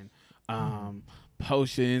and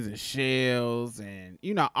potions and shells, and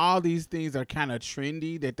all these things are kind of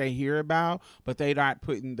trendy that they hear about, but they're not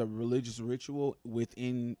putting the religious ritual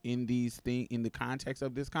within these things in the context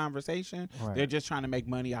of this conversation. Right. They're just trying to make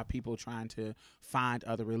money out of people trying to find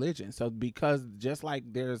other religions. So because just like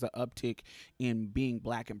there's an uptick in being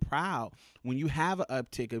black and proud, when you have an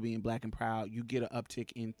uptick of being black and proud, you get an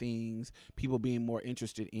uptick in things, people being more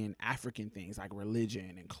interested in African things like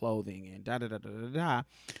religion and clothing and da da da da da da.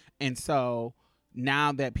 And so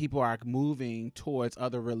now that people are moving towards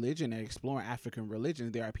other religion and exploring African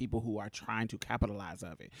religions, there are people who are trying to capitalize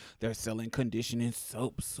of it. They're selling conditioning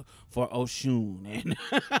soaps for Oshun and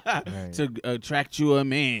Right. to attract you a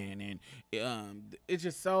man, and it's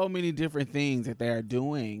just so many different things that they're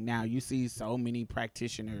doing. Now you see so many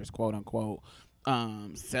practitioners, quote unquote,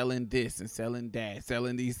 selling this and selling that,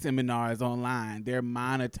 selling these seminars online. They're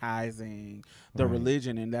monetizing the Right.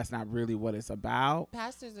 religion, and that's not really what it's about.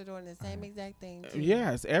 Pastors are doing the same exact thing too.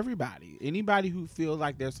 Yes, anybody who feels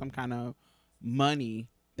like there's some kind of money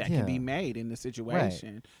that can be Yeah. made in the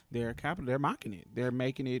situation, they're mocking it. They're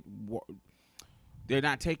making it. They're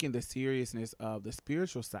not taking the seriousness of the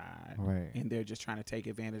spiritual side, Right. and they're just trying to take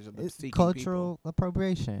advantage of the It's seeking cultural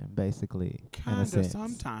appropriation, basically. Kind in a of sense.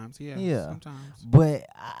 sometimes, yeah. Yeah. Sometimes. But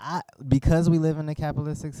because we live in a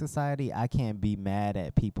capitalistic society, I can't be mad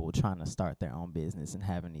at people trying to start their own business and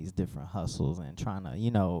having these different hustles and trying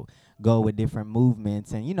to, go with different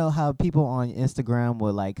movements. And you know how people on Instagram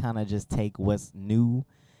will like kind of just take what's new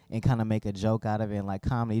and kind of make a joke out of it, and like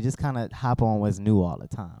comedy, just kind of hop on what's new all the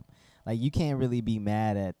time. Like you can't really be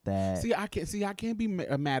mad at that. I can't be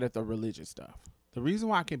mad at the religious stuff. The reason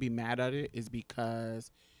why I can be mad at it is because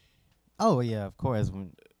Oh yeah, of course.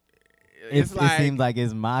 When it seems like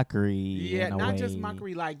it's mockery. Yeah, in a not way. just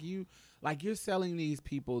mockery. Like you're selling these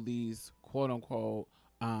people these quote unquote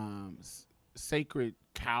sacred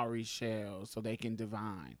cowrie shells so they can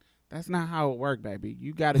divine. That's not how it works, baby.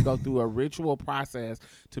 You got to go through a ritual process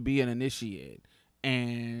to be an initiate,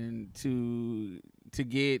 and to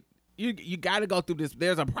get. You got to go through this.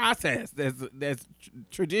 There's a process. There's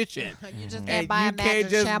tradition. You just And can't buy a you can't magic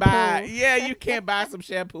just shampoo. buy. Yeah, you can't buy some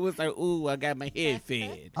shampoo. It's like, ooh, I got my head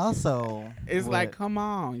fed. Also, It's like, come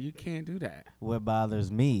on, you can't do that. what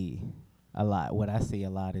bothers me a lot, what I see a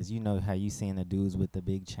lot is, how you seeing the dudes with the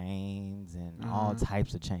big chains and all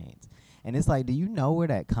types of chains. And it's like, do you know where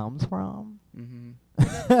that comes from? Mm-hmm.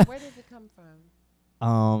 Where does it come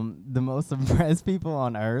from? The most oppressed people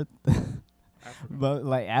on earth. But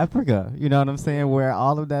like Africa, you know what I'm saying, where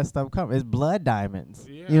all of that stuff comes. It's blood diamonds.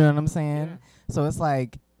 Yeah. You know what I'm saying? Yeah. So it's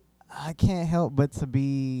like I can't help but to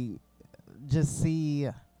be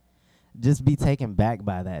be taken back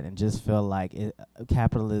by that, and just feel like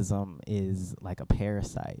capitalism is like a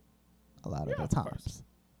parasite a lot of the of times. course.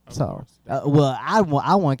 Of So, course. well, I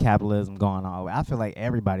want capitalism going on. I feel like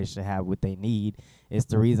everybody should have what they need. It's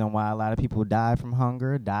the reason why a lot of people die from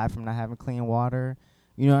hunger, die from not having clean water.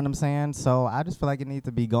 You know what I'm saying? So I just feel like it needs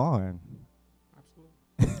to be gone.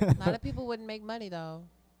 Absolutely. A lot of people wouldn't make money though.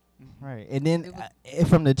 Right. And then It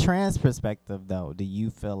from the trans perspective, though, do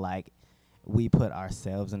you feel like we put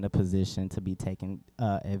ourselves in the position to be taken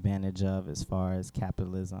advantage of as far as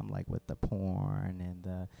capitalism, like with the porn and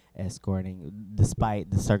the escorting,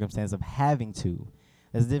 despite the circumstance of having to?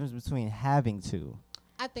 There's a difference between having to.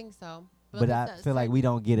 I think so. But I feel like we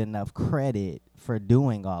don't get enough credit for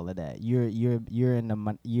doing all of that. You're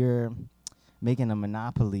making a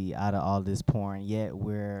monopoly out of all this porn, yet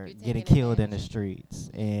we're You're getting taking killed in the advantage. streets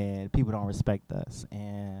and people don't respect us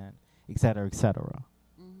and et cetera, et cetera.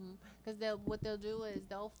 Because what they'll do is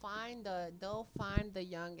they'll find the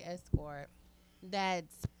young escort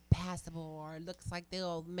that's passable or looks like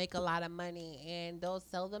they'll make a lot of money, and they'll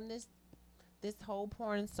sell them this whole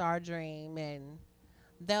porn star dream, and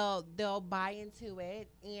they'll buy into it.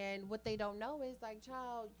 And what they don't know is like,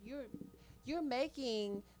 child, you're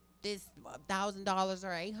making this $1,000 or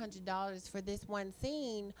 $800 for this one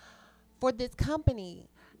scene for this company,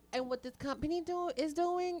 and what this company is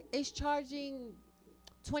doing is charging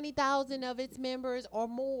 20,000 of its members or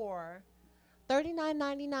more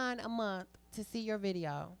 $39.99 a month to see your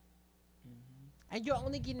video, and you're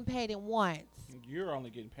only getting paid in once. You're only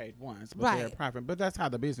getting paid once, but they're Right. profit. But that's how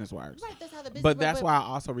the business works. Right, that's how the business. But that's why I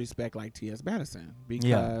also respect like T.S. Madison,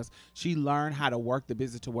 because she learned how to work the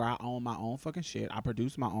business to where I own my own fucking shit. I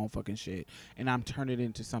produce my own fucking shit, and I'm turning it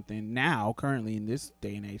into something now, currently in this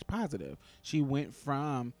day and age, positive. She went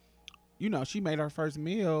from, she made her first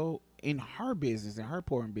meal in her business, in her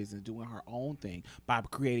porn business, doing her own thing by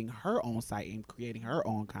creating her own site and creating her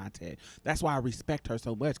own content. That's why I respect her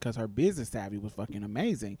so much, because her business savvy was fucking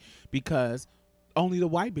amazing, because only the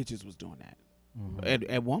white bitches was doing that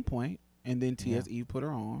at one point. And then T.S. Eve put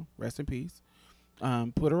her on, rest in peace,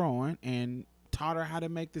 put her on and taught her how to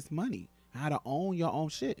make this money, how to own your own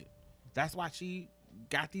shit. That's why she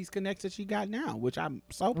got these connects she got now, which I'm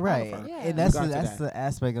so proud of her. Yeah. And that's the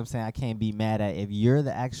aspect I'm saying I can't be mad at. If you're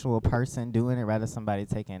the actual person doing it rather somebody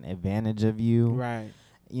taking advantage of you, Right.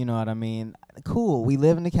 you know what I mean? Cool. We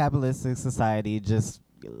live in a capitalistic society. Just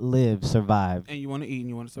live, survive. And you want to eat and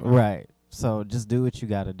you want to survive. Right. So just do what you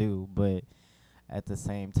got to do. But at the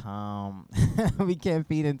same time, we can't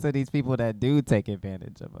feed into these people that do take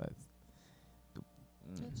advantage of us.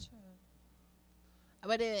 That's true.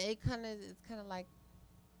 But it's kind of like,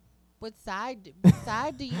 what side do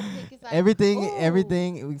you pick? It's like,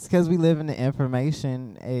 everything, because we live in the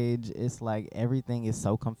information age, it's like everything is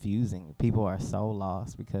so confusing. People are so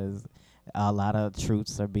lost because a lot of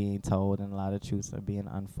truths are being told and a lot of truths are being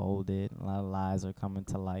unfolded. A lot of lies are coming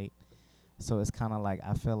to light. So it's kind of like,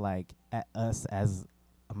 I feel like us as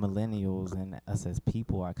millennials and us as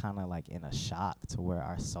people are kind of like in a shock to where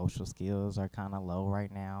our social skills are kind of low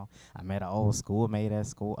right now. I met an old schoolmate at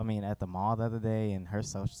the mall the other day, and her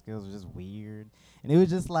social skills were just weird. And it was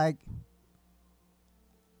just like,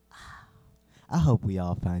 I hope we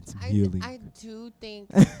all find some healing. I do think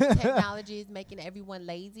technology is making everyone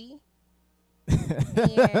lazy.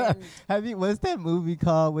 And What's that movie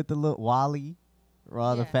called with the little Wally? Where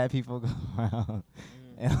all the Yeah. fat people go around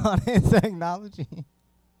and all that technology.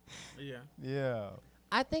 Yeah. Yeah.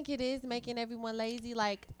 I think it is making everyone lazy.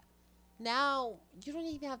 Like, now you don't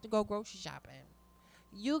even have to go grocery shopping.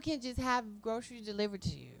 You can just have groceries delivered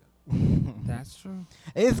to you. That's true.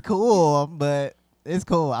 It's cool, but it's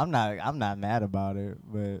cool. I'm not mad about it,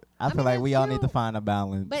 but I feel mean, like it's we all need to cute, find a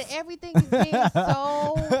balance. But everything is being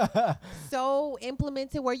so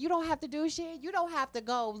implemented where you don't have to do shit. You don't have to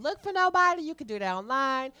go look for nobody. You can do that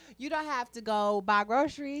online. You don't have to go buy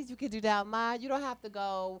groceries. You can do that online. You don't have to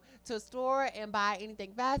go to a store and buy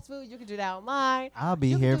anything fast food. You can do that online. I'll be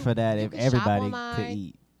You can here do- for that you if can shop everybody could online.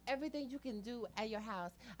 eat. Everything you can do at your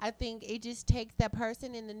house. I think it just takes that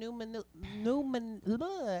person in the new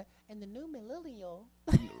millennial.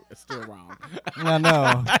 It's still wrong. I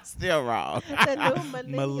know. Still wrong. The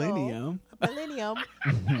new Millennium. Millennium.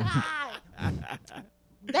 God.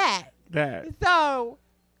 That. That. So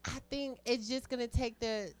I think it's just gonna take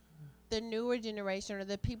the newer generation or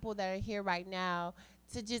the people that are here right now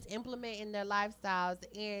to just implement in their lifestyles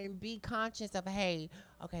and be conscious of, hey,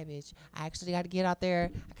 okay, bitch, I actually got to get out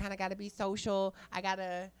there. I kind of got to be social. I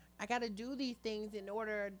gotta do these things in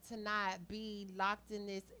order to not be locked in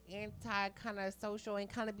this anti kind of social and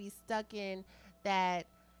kind of be stuck in that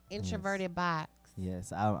introverted box.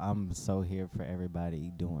 Yes, I'm so here for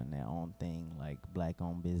everybody doing their own thing, like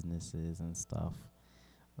black-owned businesses and stuff.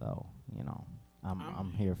 So,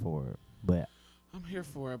 I'm here for it. But I'm here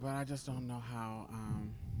for it, but I just don't know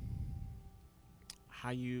how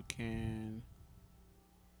you can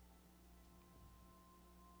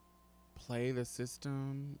play the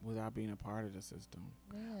system without being a part of the system.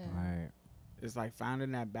 Yeah. right. It's like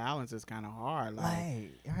finding that balance is kind of hard.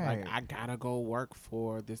 Like I gotta go work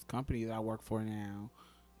for this company that I work for now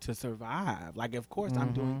to survive. Like, of course,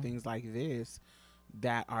 I'm doing things like this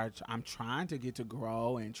that I'm trying to get to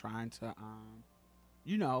grow and trying to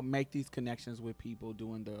make these connections with people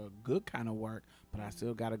doing the good kind of work, but I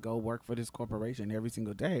still got to go work for this corporation every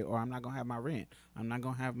single day, or I'm not going to have my rent. I'm not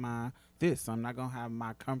going to have my this. I'm not going to have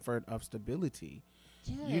my comfort of stability.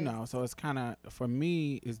 You know, so it's kind of, for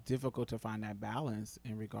me, it's difficult to find that balance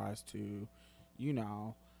in regards to, you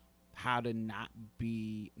know, how to not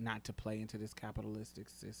to play into this capitalistic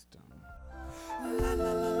system.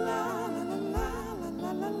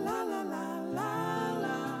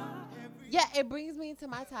 Yeah, it brings me to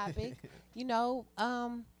my topic. You know,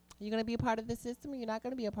 you're gonna be a part of the system, or you're not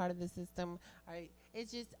gonna be a part of the system. All right.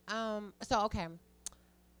 It's just so okay.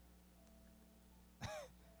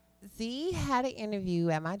 Z had an interview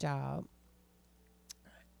at my job,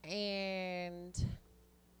 and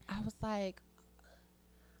I was like,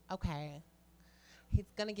 okay, he's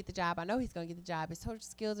gonna get the job. I know he's gonna get the job. His social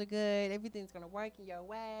skills are good. Everything's gonna work in your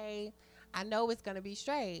way. I know it's gonna be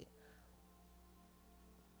straight.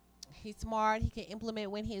 He's smart. He can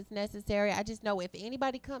implement when it's necessary. I just know if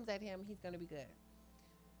anybody comes at him, he's gonna be good.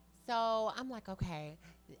 So I'm like, okay,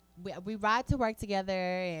 we ride to work together,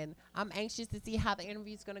 and I'm anxious to see how the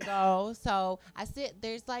interview's gonna go. So I sit.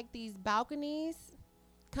 There's like these balconies,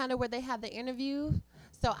 kind of where they have the interview.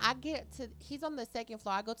 So I get to, he's on the second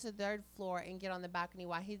floor. I go to the third floor and get on the balcony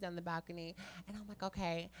while he's on the balcony. And I'm like,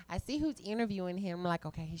 okay, I see who's interviewing him. I'm like,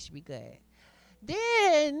 okay, he should be good.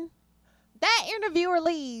 Then that interviewer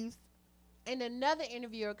leaves and another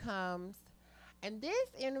interviewer comes. And this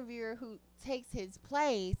interviewer who takes his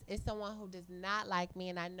place is someone who does not like me,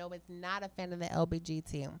 and I know is not a fan of the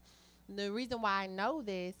LBGT. The reason why I know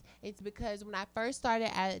this is because when I first started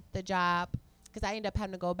at the job, because I ended up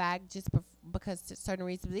having to go back just because of certain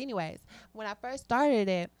reasons. Anyways, when I first started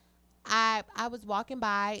it, I was walking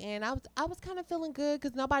by, and I was kind of feeling good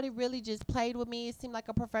because nobody really just played with me. It seemed like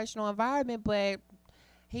a professional environment, but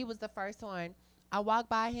he was the first one. I walked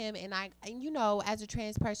by him, and you know, as a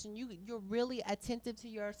trans person, you're really attentive to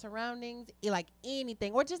your surroundings, like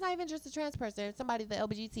anything, or just not even just a trans person, somebody the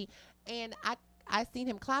LBGT. And I seen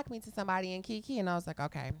him clock me to somebody in Kiki, and I was like,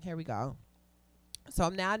 okay, here we go. So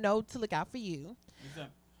now I know to look out for you.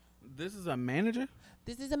 This is a manager?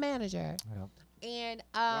 This is a manager. Yep. And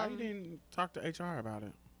why you didn't talk to HR about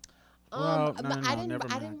it? I never didn't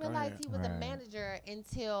mind. Go realize ahead. he was a manager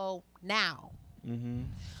until now. Mm-hmm.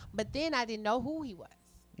 But then I didn't know who he was.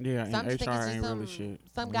 Yeah, So I'm and just HR thinking ain't it's just really shit.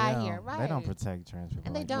 some guy Yeah, here, right? They don't protect trans people.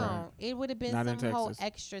 And they like don't. that. Right. It would have been Not in some whole Texas.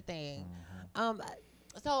 extra thing. Mhm.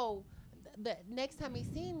 So the next time he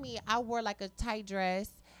seen me, I wore like a tight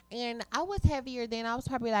dress, and I was heavier then. I was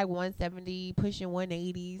probably like 170, pushing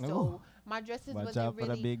 180. So Ooh. my dresses Watch wasn't out for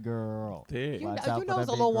really. the big girl. Thick. You Watch know, out you for know that it's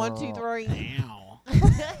a big little girl. 1, 2, 3.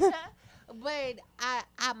 Damn. But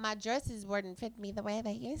my dresses wouldn't fit me the way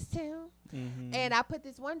they used to. Mm-hmm. And I put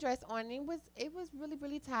this one dress on. And it was really,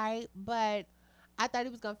 really tight, but I thought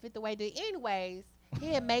it was gonna fit the way that. Anyways,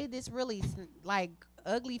 he had made this really like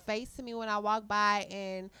ugly face to me when I walked by,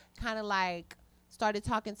 and kind of like started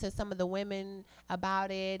talking to some of the women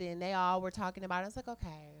about it, and they all were talking about it. I was like,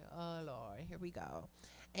 okay, oh Lord, here we go.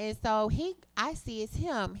 And so I see it's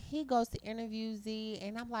him. He goes to interview Z,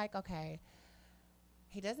 and I'm like, okay,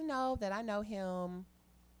 he doesn't know that I know him.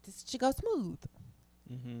 This should go smooth.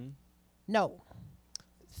 Mm-hmm. No.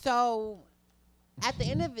 So at the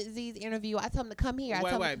end of Z's interview, I told him to come here.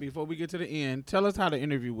 Wait, before we get to the end, tell us how the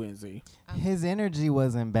interview went, Z. His energy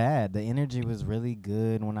wasn't bad. The energy was really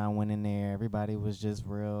good when I went in there. Everybody was just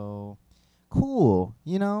real cool,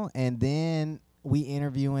 you know? And then we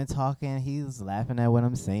interviewing, talking. He's laughing at what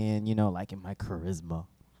I'm saying, you know, like in my charisma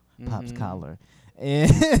pops Mhm. collar.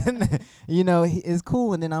 And, you know, it's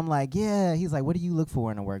cool. And then I'm like, yeah. He's like, what do you look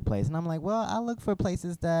for in a workplace? And I'm like, well, I look for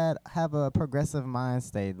places that have a progressive mind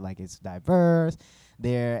state. Like it's diverse.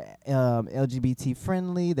 They're LGBT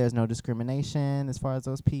friendly. There's no discrimination as far as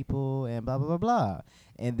those people and blah, blah, blah, blah.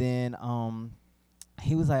 And then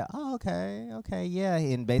he was like, oh, okay, yeah.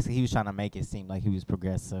 And basically he was trying to make it seem like he was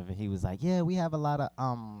progressive. And he was like, yeah, we have a lot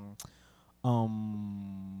of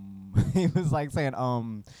he was like saying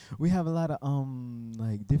we have a lot of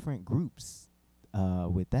like different groups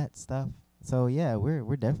with that stuff. So yeah,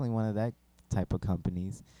 we're definitely one of that type of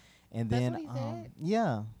companies. And That's then what he said?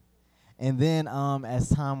 yeah. And then as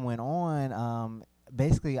time went on,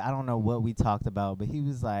 basically I don't know what we talked about, but he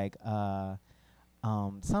was like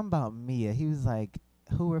something about Mia. He was like,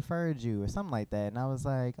 who referred you or something like that. And I was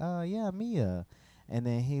like, yeah, Mia. And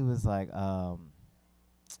then he was like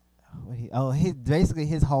basically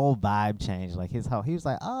his whole vibe changed. Like he was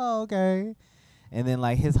like, oh, okay. And then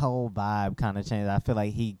like his whole vibe kind of changed. I feel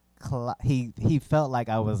like he felt like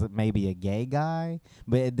I was maybe a gay guy,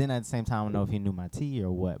 but then at the same time I don't know if he knew my tea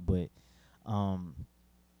or what. But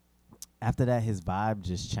after that his vibe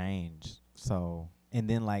just changed. So and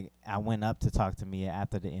then like I went up to talk to Mia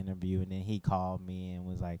after the interview, and then he called me and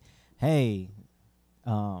was like, hey,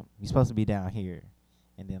 you're supposed to be down here.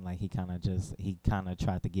 And then like he kind of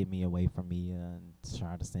tried to get me away from me and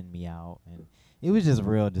tried to send me out, and it was just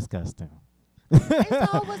real disgusting. And so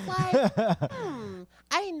it was like,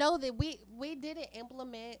 I didn't know that we didn't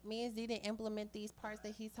implement, me and Z didn't implement these parts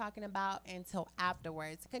that he's talking about until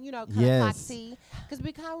afterwards. Can you know, kind of clock Yes. T, because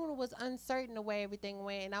we kind of was uncertain the way everything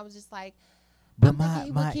went, and I was just like, But I'm thinking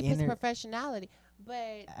he my would keep his inner professionality,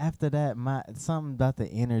 but after that, something about the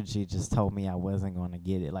energy just told me I wasn't gonna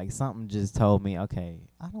get it. Like something just told me, okay,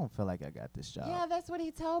 I don't feel like I got this job. yeah, that's what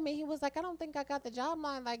he told me. He was like, I don't think I got the job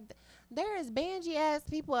line. Like, there is Banji ass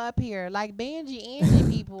people up here, like Banji Angie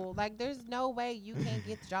people. Like, there's no way you can't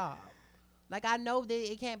get the job. Like, I know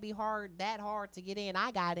that it can't be that hard to get in.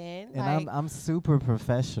 I got in. And Like, I'm super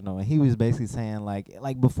professional. And he was basically saying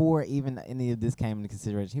like before even any of this came into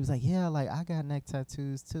consideration, he was like, yeah, like I got neck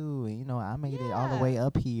tattoos too, and you know I made it all the way Yeah.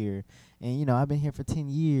 up here, and you know I've been here for 10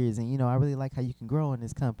 years, and you know I really like how you can grow in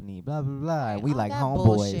this company, blah blah blah. like, We all like that homeboys,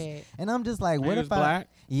 bullshit. and I'm just like, And what he if was black?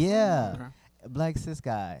 yeah, Okay. black cis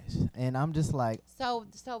guys, and I'm just like, So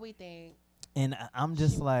we think. and I'm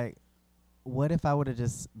just She- like, what if I would have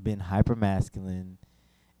just been hyper masculine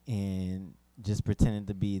and just pretended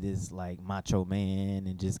to be this like macho man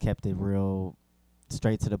and just kept it real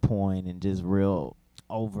straight to the point and just real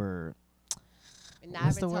over. And I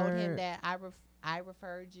What's even the told him word? that I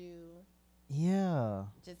referred you. Yeah.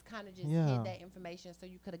 Just kind of just Yeah. hid that information so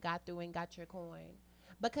you could have got through and got your coin.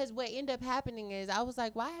 Because what ended up happening is I was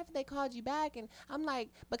like, why haven't they called you back? And I'm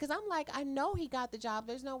like, I know he got the job.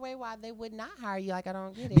 There's no way why they would not hire you. Like, I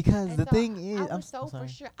don't get it. Because And the so thing is, I I'm was so for sorry.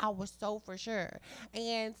 sure. I was so for sure.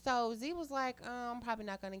 And so Z was like, I'm probably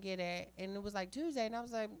not going to get it. And it was like Tuesday. And I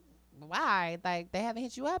was like, why? Like, they haven't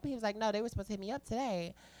hit you up? And he was like, no, they were supposed to hit me up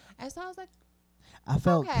today. And so I was like, I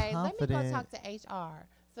felt okay, confident. let me go talk to HR.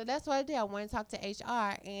 So that's what I did. I went and talked to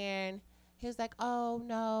HR, and he was like, oh,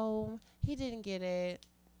 no, he didn't get it.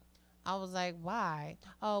 I was like, why?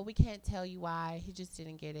 Oh, we can't tell you why. He just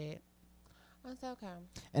didn't get it. I said, okay.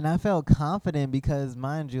 And I felt confident because,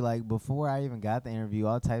 mind you, like before I even got the interview,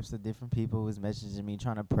 all types of different people was messaging me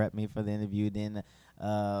trying to prep me for the interview. Then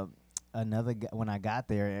another when I got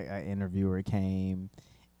there, an interviewer came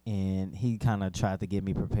and he kind of tried to get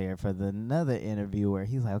me prepared for another interview where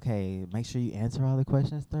he's like, okay, make sure you answer all the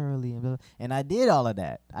questions thoroughly. And I did all of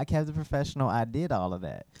that. I kept it professional. I did all of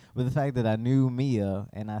that. But the fact that I knew Mia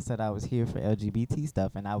and I said I was here for LGBT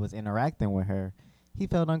stuff and I was interacting with her, he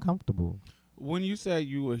felt uncomfortable. When you say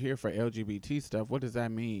you were here for LGBT stuff, what does that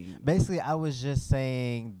mean? Basically, I was just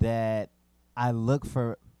saying that I look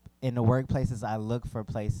for, in the workplaces, I look for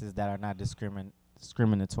places that are not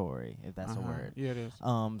discriminatory, if that's a word. Yeah, it is.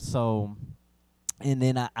 So, and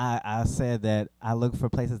then I said that I look for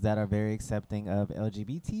places that are very accepting of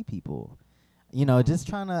LGBT people. You know, just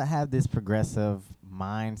trying to have this progressive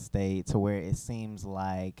mind state to where it seems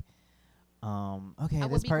like, okay, I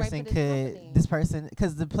would this be great for person this could, company. this person,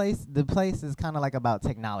 because the place is kind of like about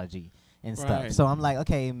technology and stuff. Right. So I'm like,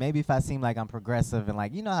 okay, maybe if I seem like I'm progressive and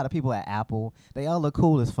like, you know how the people at Apple, they all look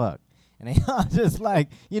cool as fuck. And they all just like,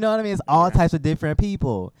 you know what I mean? It's all Yeah. types of different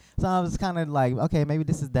people. So I was kind of like, okay, maybe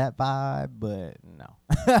this is that vibe, but no.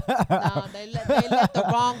 No, they let the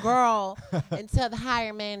wrong girl into the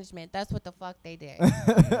higher management. That's what the fuck they did.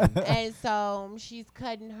 And so she's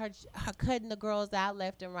cutting cutting the girls out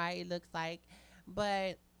left and right, it looks like.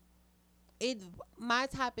 But my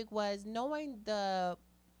topic was knowing the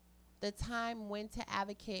time when to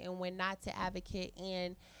advocate and when not to advocate,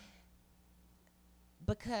 and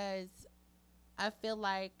because I feel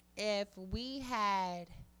like if we had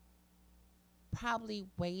probably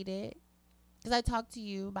waited, because I talked to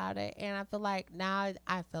you about it, and I feel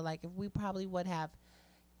like if we probably would have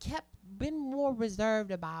been more reserved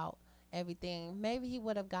about everything, maybe he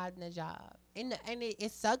would have gotten a job. And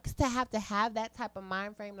it sucks to have that type of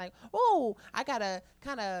mind frame, like, oh, I gotta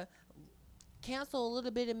kind of cancel a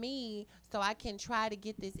little bit of me so I can try to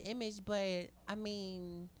get this image. But I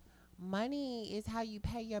mean, money is how you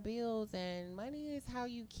pay your bills, and money is how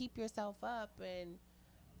you keep yourself up and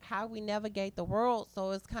how we navigate the world.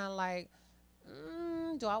 So it's kind of like,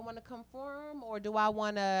 do I want to conform, or do I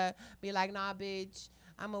want to be like, nah, bitch,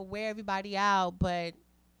 I'm going to wear everybody out, but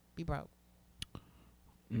be broke?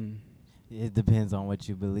 It depends on what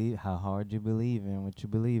you believe, how hard you believe in what you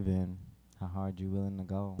believe in, how hard you're willing to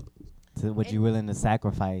go, to what you're willing to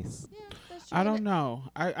sacrifice. Yeah, that's true. I don't know.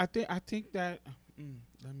 I think that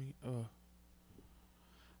let me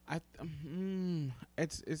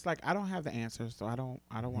it's like I don't have the answers, so I don't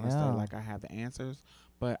want to say Yeah. like I have the answers,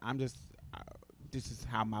 but I'm just this is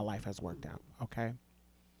how my life has worked out, okay?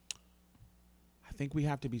 I think we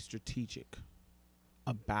have to be strategic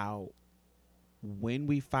about when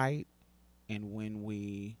we fight and when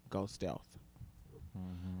we go stealth.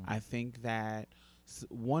 Mhm. I think that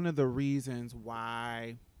one of the reasons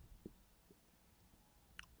why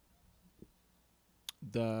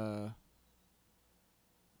the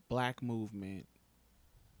black movement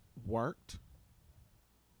worked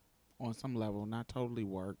on some level, not totally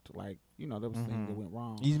worked. Like, there was things that went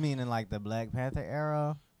wrong. You mean in like the Black Panther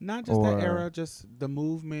era? Not just that or- era, just the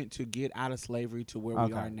movement to get out of slavery to where we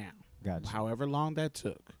Okay. are now. Gotcha. However long that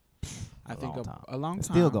took. I think long time. a long It's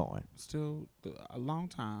time. still going. Still a long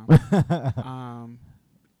time.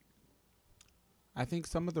 I think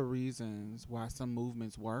some of the reasons why some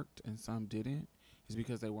movements worked and some didn't is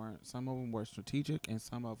because they weren't. Some of them were strategic and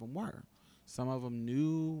some of them were. Some of them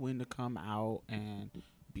knew when to come out and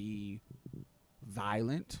be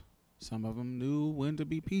violent. Some of them knew when to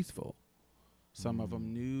be peaceful. Some of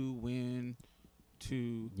them knew when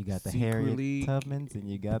to You got the secretly. Harriet Tubmans and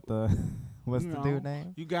you got the what's You the know, dude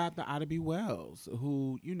name? You got the Ida B. Wells,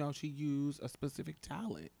 who, she used a specific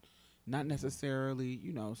talent. Not necessarily,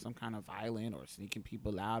 some kind of violent or sneaking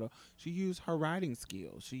people out. Or she used her writing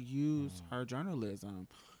skills. She used her journalism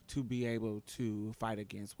to be able to fight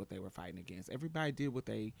against what they were fighting against. Everybody did what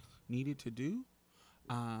they needed to do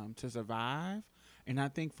to survive. And I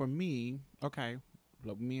think for me,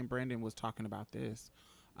 look, me and Brandon was talking about this.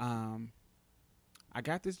 I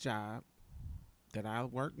got this job that I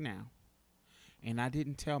work now, and I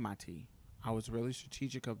didn't tell my T. I was really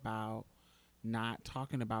strategic about not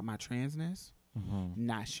talking about my transness,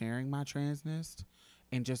 not sharing my transness,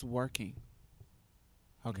 and just working.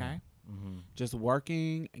 Okay? Just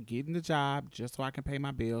working, getting the job just so I can pay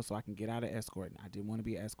my bills, so I can get out of escorting. I didn't want to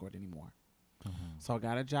be an escort anymore. So I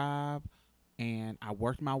got a job, and I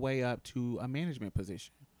worked my way up to a management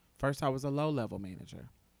position. First, I was a low-level manager.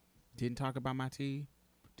 Didn't talk about my tea,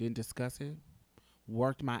 didn't discuss it,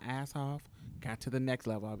 worked my ass off, got to the next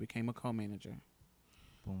level. I became a co-manager.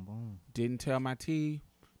 Boom, boom. Didn't tell my tea,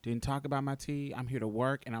 didn't talk about my tea. I'm here to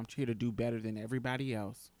work, and I'm here to do better than everybody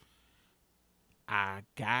else. I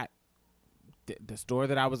got the store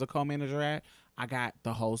that I was a co-manager at, I got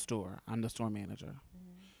the whole store. I'm the store manager.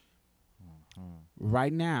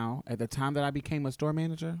 Right now, at the time that I became a store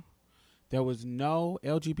manager, there was no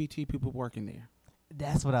LGBT people working there.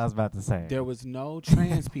 That's what I was about to say. There was no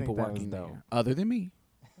trans people that was working dope. there other than me.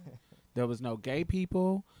 There was no gay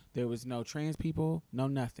people. There was no trans people. No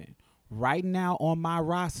nothing. Right now on my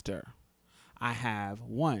roster, I have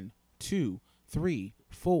 1, 2, 3,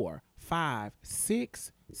 4, 5,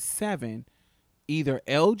 6, 7, either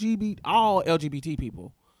all LGBT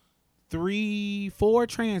people, 4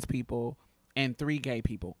 trans people, and 3 gay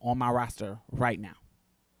people on my roster right now.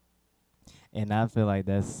 And I feel like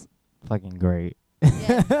that's fucking great.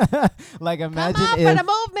 Yes. Like Come imagine on for if the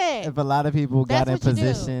movement. if a lot of people got in That's what you do.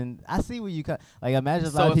 position. I see where you cut. Like imagine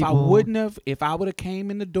a lot So of if people. if I would have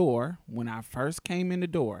came in the door when I first came in the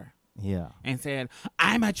door Yeah. and said,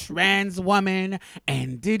 I'm a trans woman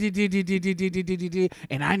and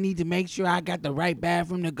and I need to make sure I got the right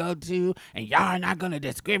bathroom to go to and y'all are not going to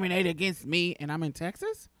discriminate against me, and I'm in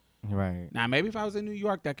Texas? Right. Now, maybe if I was in New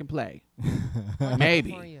York, that can play.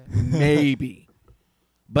 California. Maybe.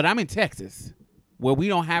 But I'm in Texas where we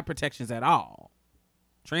don't have protections at all.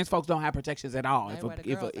 Trans folks don't have protections at all. They wear the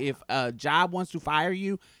girls If a job wants to fire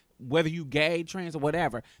you, whether you gay, trans, or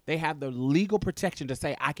whatever, they have the legal protection to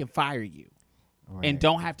say, I can fire you. Right. And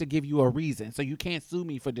don't have to give you a reason. So you can't sue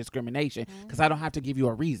me for discrimination because I don't have to give you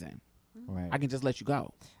a reason. Right. I can just let you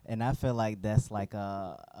go. And I feel like that's like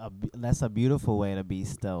that's a beautiful way to be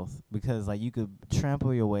stealth, because like you could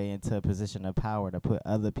trample your way into a position of power to put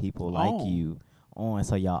other people like you on,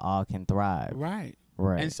 so y'all all can thrive. Right.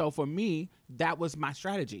 Right. And so for me, that was my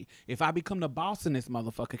strategy. If I become the boss in this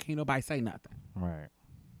motherfucker, can't nobody say nothing. Right.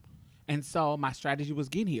 And so my strategy was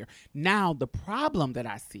getting here. Now, the problem that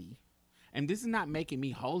I see, and this is not making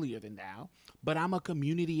me holier than thou, but I'm a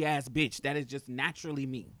community ass bitch. That is just naturally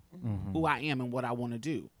me, who I am and what I want to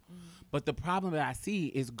do. But the problem that I see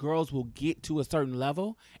is girls will get to a certain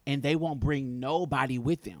level and they won't bring nobody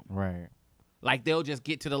with them. Right. Like they'll just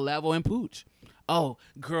get to the level and pooch. Oh,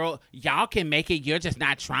 girl, y'all can make it. You're just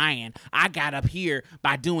not trying. I got up here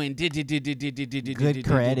by doing good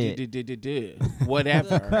credit,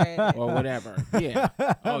 whatever, Good credit. or whatever. Yeah.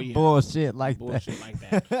 Oh yeah. Bullshit like Bullshit like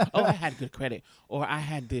that. Oh, I had good credit, or I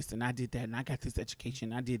had this and I did that, and I got this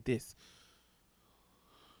education. I did this,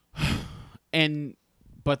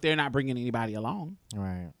 but they're not bringing anybody along. that.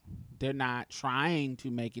 Right. They're not trying to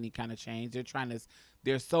make any kind of change.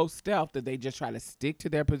 They're so stealth that they just try to stick to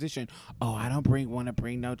their position. Oh, I don't want to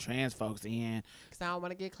bring no trans folks in. Because I don't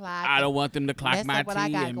want to get clocked. I don't want them to clock mess my up what I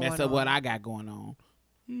tea got and mess going up what on. I got going on.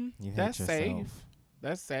 You hate That's yourself. safe.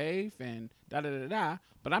 That's safe and da da da da.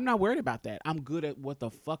 But I'm not worried about that. I'm good at what the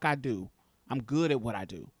fuck I do. I'm good at what I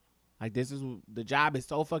do. Like the job is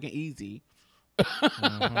so fucking easy.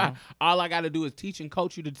 All I got to do is teach and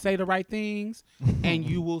coach you to say the right things, and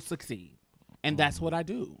you will succeed. And that's what I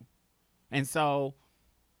do. And so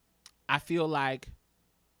I feel like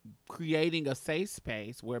creating a safe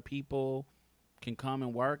space where people can come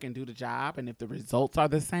and work and do the job, and if the results are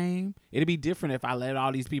the same, it'd be different if I let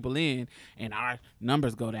all these people in and our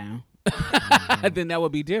numbers go down. Then that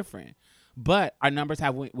would be different. But our numbers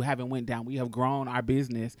haven't went down. We have grown our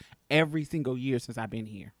business every single year since I've been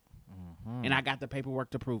here. And I got the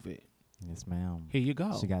paperwork to prove it. Yes, ma'am. Here you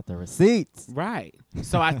go. She got the receipts. Right.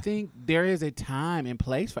 So I think there is a time and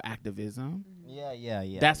place for activism. Yeah.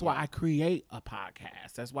 That's why I create a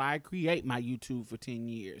podcast. That's why I create my YouTube for 10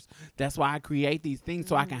 years. That's why I create these things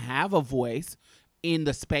so I can have a voice in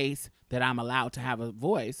the space that I'm allowed to have a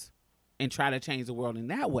voice and try to change the world in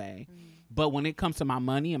that way. But when it comes to my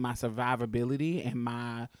money and my survivability and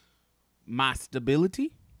my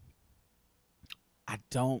stability,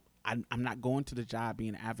 I'm not going to the job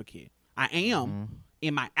being an advocate. I am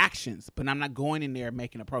in my actions, but I'm not going in there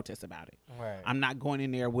making a protest about it. Right. I'm not going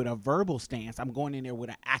in there with a verbal stance. I'm going in there with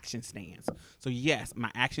an action stance. So yes,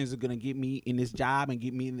 my actions are going to get me in this job and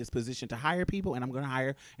get me in this position to hire people, and I'm going to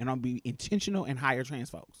hire, and I'll be intentional and hire trans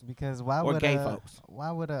folks. Because why Or would gay folks.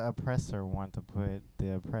 Why would an oppressor want to put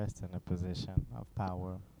the oppressed in a position of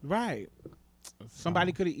power? Right.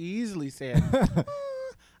 Somebody could have easily said,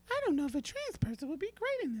 I don't know if a trans person would be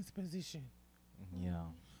great in this position. Yeah.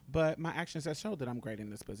 But my actions have showed that I'm great in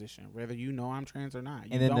this position, whether you know I'm trans or not. You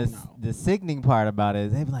And then don't know. the sickening part about it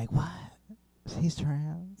is they be like, what? She's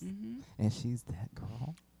trans? And she's that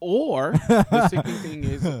girl? Or the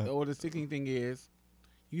sickening thing is,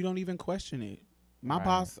 you don't even question it. My Right.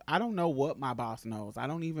 boss, I don't know what my boss knows. I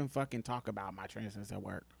don't even fucking talk about my transness at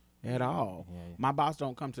work at all. Yeah. My boss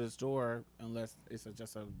don't come to the store unless it's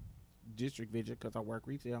just a district visit because I work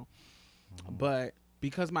retail. But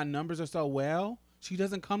because my numbers are so well, she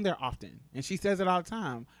doesn't come there often. And she says it all the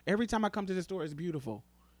time. Every time I come to the store, it's beautiful.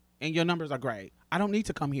 And your numbers are great. I don't need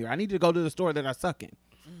to come here. I need to go to the store that I suck in.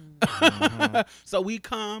 So we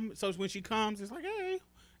come. So when she comes, it's like, hey.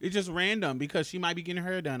 It's just random because she might be getting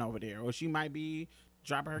her hair done over there. Or she might be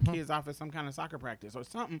dropping her kids off at some kind of soccer practice or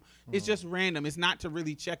something. It's just random. It's not to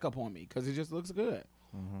really check up on me because it just looks good.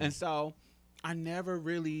 And so I never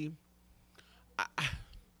really...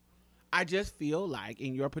 I just feel like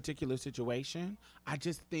in your particular situation, I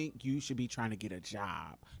just think you should be trying to get a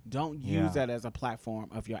job. Don't use that as a platform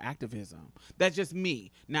of your activism. That's just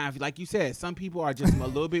me. Now, if, like you said, some people are just a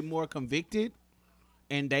little bit more convicted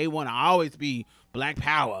and they want to always be black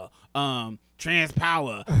power, trans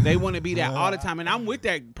power. They want to be that all the time. And I'm with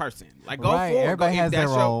that person. Like, go Right. for it. Everybody has their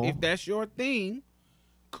role. If that's your thing,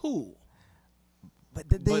 cool. But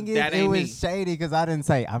the thing is, that it ain't was me. shady because I didn't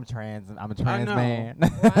say I'm trans and I'm a trans know. man.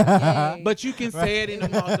 Right. But you can say it in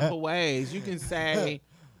multiple ways. You can say,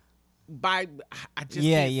 I just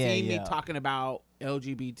can't see me talking about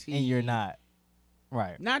LGBT. And you're not.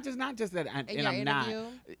 Right. Not just that, and your I'm not interview?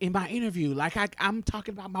 in my interview. Like I'm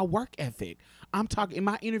talking about my work ethic. I'm talking in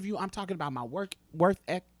my interview. I'm talking about my work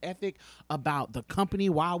ethic, about the company,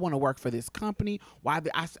 why I want to work for this company, why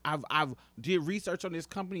I've did research on this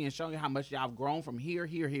company and showing you how much y'all have grown from here.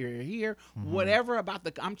 Whatever about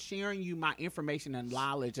I'm sharing you my information and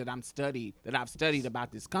knowledge that I've studied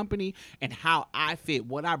about this company and how I fit,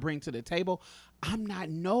 what I bring to the table. I'm not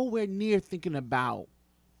nowhere near thinking about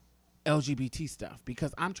LGBT stuff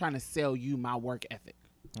because I'm trying to sell you my work ethic.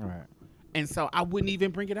 Right. And so I wouldn't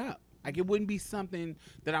even bring it up. Like, it wouldn't be something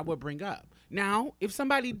that I would bring up. Now, if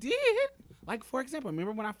somebody did, like, for example,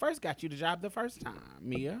 remember when I first got you the job the first time,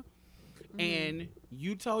 Mia? And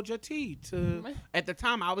you told your T to, at the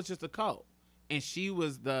time, I was just a co. And she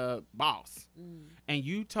was the boss. And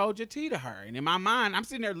you told your T to her. And in my mind, I'm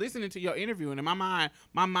sitting there listening to your interview. And in my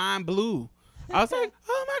mind blew. I was like,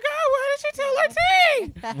 oh my God, why did she tell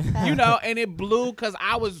her T? You know, and it blew because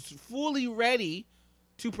I was fully ready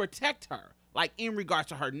to protect her. Like, in regards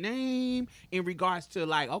to her name, in regards to,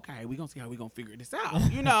 like, okay, we're going to see how we're going to figure this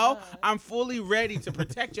out. You know, I'm fully ready to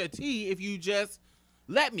protect your T if you just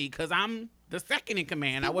let me, because I'm the second in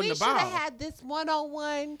command. I wasn't the We should boss. have had this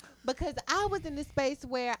one-on-one because I was in this space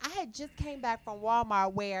where I had just came back from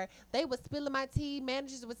Walmart where they was spilling my tea.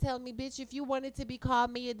 Managers was telling me, bitch, if you wanted to be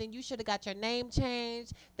called Mia, then you should have got your name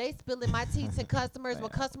changed. They spilling my tea to customers when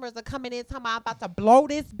customers are coming in talking about I'm about to blow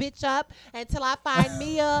this bitch up until I find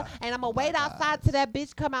Mia, and I'm going to wait outside till that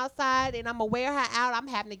bitch come outside, and I'm going to wear her out. I'm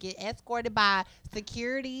having to get escorted by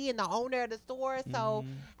security and the owner of the store. So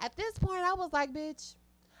at this point, I was like, bitch,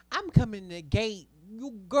 I'm coming to the gate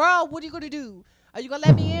girl, what are you gonna do? Are you gonna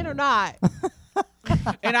let me in or not?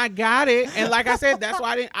 And I got it. And like I said, that's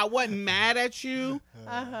why I wasn't mad at you.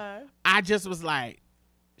 I just was like,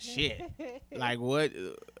 shit. Like what?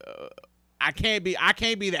 I can't be the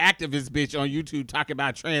activist bitch on YouTube talking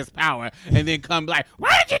about trans power and then come like,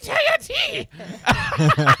 why did you tell your tea?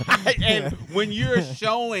 And when you're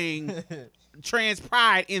showing trans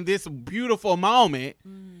pride in this beautiful moment,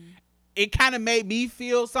 it kind of made me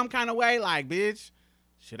feel some kind of way, like, bitch,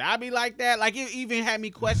 should I be like that? Like, it even had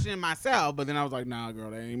me questioning myself, but then I was like, nah,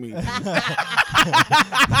 girl, that ain't me.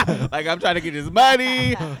 Like, I'm trying to get this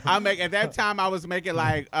money. At that time, I was making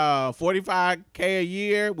like $45K a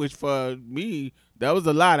year, which for me, that was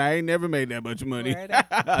a lot. I ain't never made that much money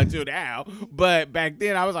until now. But back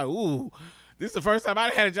then, I was like, ooh, this is the first time I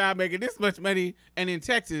had a job making this much money. And in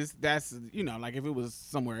Texas, that's, like if it was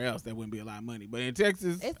somewhere else, that wouldn't be a lot of money. But in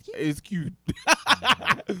Texas, it's cute.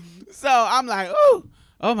 So I'm like, ooh.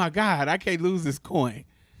 Oh my God, I can't lose this coin.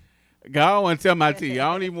 God, I don't want to tell my tea.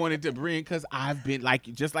 I don't even want it to bring, because I've been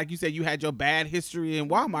just like you said, you had your bad history in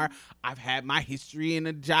Walmart. I've had my history in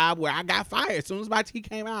a job where I got fired as soon as my tea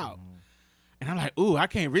came out. And I'm like, ooh, I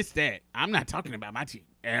can't risk that. I'm not talking about my tea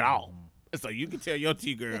at all. So you can tell your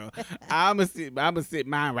tea girl, I'm gonna sit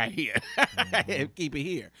mine right here and keep it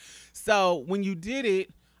here. So when you did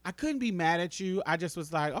it, I couldn't be mad at you. I just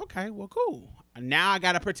was like, okay, well, cool. Now I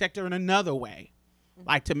got to protect her in another way.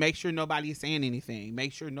 Like, to make sure nobody is saying anything,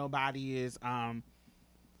 make sure nobody is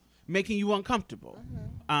making you uncomfortable.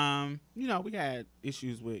 We had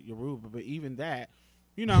issues with Yoruba, but even that,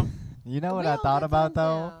 You know what I thought about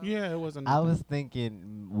though? Yeah, it wasn't. I was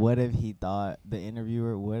thinking, what if he thought, the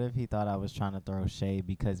interviewer, what if he thought I was trying to throw shade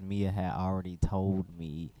because Mia had already told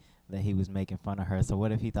me that he was making fun of her? So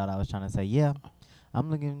what if he thought I was trying to say, yeah, I'm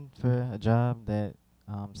looking for a job that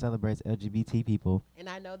celebrates LGBT people. And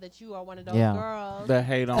I know that you are one of those girls that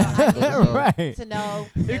hate on right. To know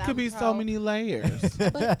it could be so many layers.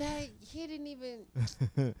 But that he didn't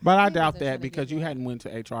even. But I doubt that, because you hadn't went to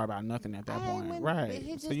HR about nothing at that point,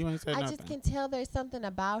 right? So you ain't said nothing. I just can tell there's something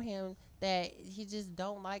about him that he just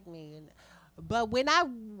don't like me. But when I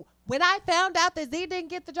found out that Z didn't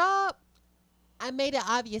get the job, I made it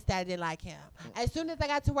obvious that I didn't like him. As soon as I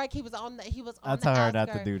got to work, he was on the I told her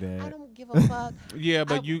not to do that. I don't give a fuck. Yeah,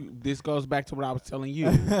 but this goes back to what I was telling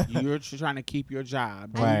you. You're trying to keep your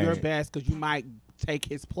job. Do your best, because you might take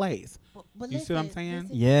his place. But you see what I'm saying?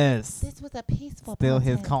 Yes. This was a peaceful Still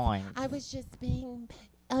protest. his coin. I was just being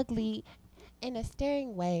ugly in a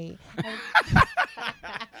staring way.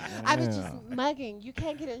 I was just mugging. You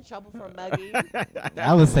can't get in trouble for mugging.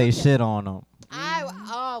 I would say shit on him.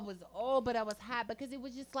 But I was hot because it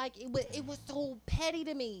was just like it was so petty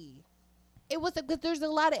to me. It was because there's a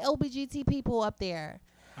lot of LBGT people up there.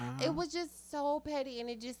 It was just so petty, and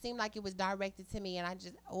it just seemed like it was directed to me, and I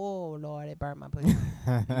just, oh Lord, it burned my pussy.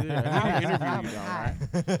 Yeah, he didn't interview you, though,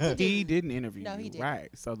 right? He didn't interview you. He didn't. Right.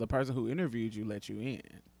 So the person who interviewed you let you in.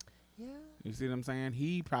 Yeah. You see what I'm saying?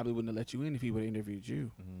 He probably wouldn't have let you in if he would have interviewed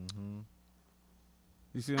you. Mm-hmm.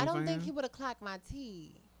 You see what I'm saying? I don't think he would have clocked my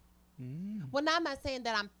tea. Well, now I'm not saying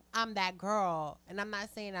that I'm that girl, and I'm not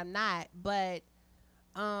saying I'm not, but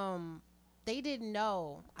they didn't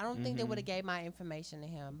know. I don't think they would have gave my information to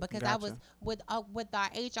him, because I was with our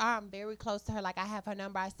HR. I'm very close to her. Like, I have her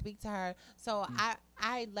number. I speak to her, so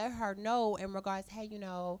I let her know in regards. Hey,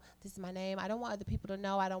 this is my name. I don't want other people to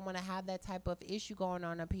know. I don't want to have that type of issue going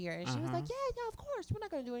on up here. And she was like, yeah, of course. We're not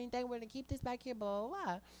gonna do anything. We're gonna keep this back here. Blah blah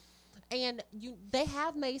blah. And they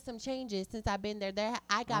have made some changes since I've been there.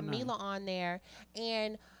 I got Mila on there,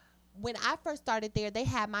 and when I first started there, they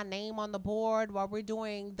had my name on the board while we're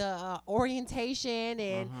doing the orientation,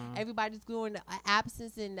 and everybody's doing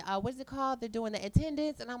absence and what is it called? They're doing the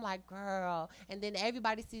attendance, and I'm like, girl. And then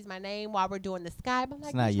everybody sees my name while we're doing the Skype. I'm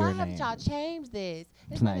like, why haven't y'all changed this?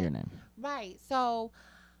 It's not your name. Right. So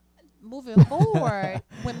moving forward,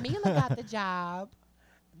 when Mila got the job,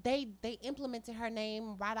 they implemented her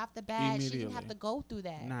name right off the bat. She didn't have to go through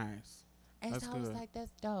that. Nice. And that's so good. I was like,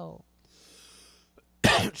 that's dope.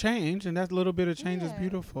 Change, and that little bit of change is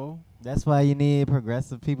beautiful. That's why you need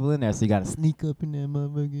progressive people in there. So you got to sneak up in there,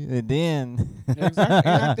 motherfucker, and then.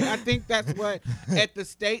 Exactly. And I think that's what, at the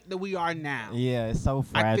state that we are now. Yeah, it's so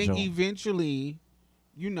fragile. I think eventually,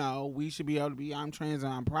 we should be able to be, I'm trans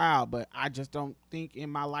and I'm proud, but I just don't think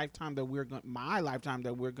in my lifetime that we're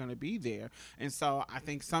going to be there. And so I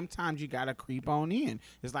think sometimes you got to creep on in.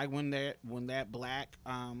 It's like when the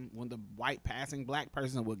white passing black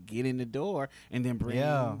person would get in the door and then bring the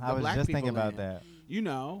I was black just people thinking about in. that.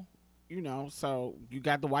 you know, so you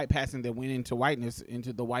got the white passing that went into whiteness,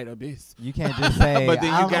 into the white abyss. You can't just say. But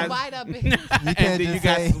then you I'm- got- White up. You And can't then you just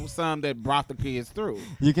got say. some that brought the kids through.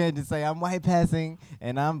 You can't just say I'm white passing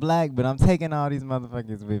and I'm black, but I'm taking all these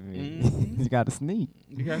motherfuckers with me. Mhm. You got to sneak.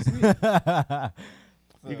 You got to sneak.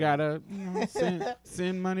 You gotta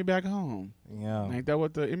send money back home. Yeah. Ain't that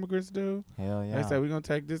what the immigrants do? Hell yeah. They say we're gonna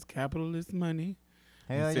take this capitalist money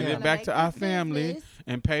Hell send yeah. it back to our family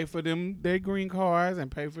and pay for them their green cards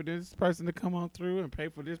and pay for this person to come on through and pay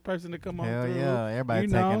for this person to come on Hell through. yeah. Everybody You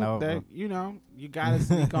taking know over. that you gotta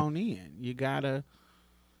sneak on in. You gotta.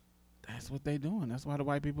 That's what they doing. That's why the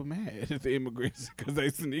white people mad at the immigrants because they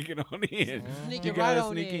sneaking on in. Sneaking You right gotta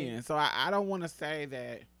on sneak in. So I don't want to say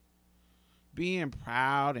that being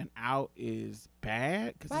proud and out is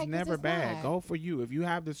bad because Right, 'cause it's never it's bad. not. Go for you. If you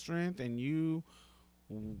have the strength and you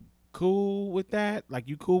cool with that, like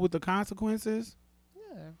you cool with the consequences,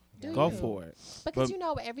 Do go you. for it. Because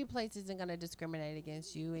But- every place isn't going to discriminate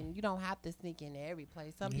against you, and you don't have to sneak into every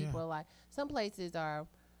place. Some Yeah. people are like, some places are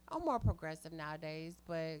more progressive nowadays,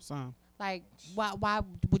 but So like, why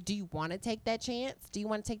do you want to take that chance? Do you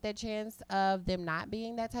want to take that chance of them not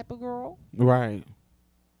being that type of girl? right.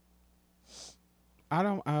 I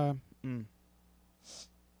don't. I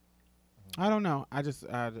don't know. I just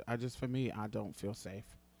for me, I don't feel safe.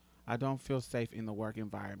 I don't feel safe in the work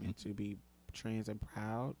environment to be trans and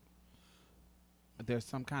proud. There's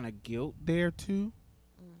some kind of guilt there too,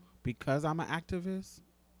 because I'm an activist.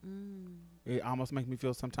 It almost makes me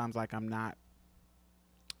feel sometimes like I'm not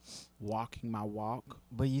walking my walk,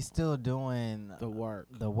 But you still doing the work.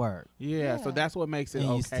 the work. Yeah, so Yeah. that's what makes it And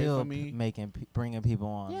you okay still for me. bringing people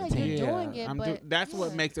on Yeah, the you're team. doing it, but that's what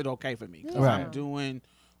yeah. makes it okay for me. 'Cause Yeah. I'm doing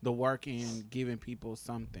the work and giving people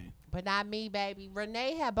something. But not me, baby.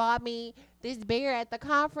 Renee had bought me this beer at the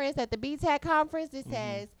conference, at the BTAC conference. It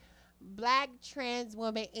says Black Trans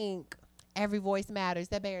Woman Inc. Every voice matters.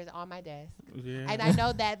 That bear is on my desk. Yeah. And I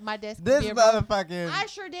know that my desk This beer- motherfucking. I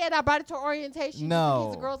sure did. I brought it to orientation. No.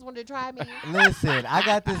 Because the girls wanted to try me. Listen, I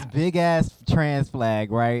got this big ass trans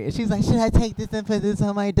flag, right? And she's like, "Should I take this and put this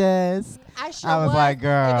on my desk?" I sure I was like, It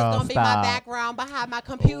 "Girl, was going to be my stop." background behind my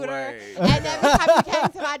computer. Right. And every time you came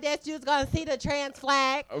to my desk, you was going to see the trans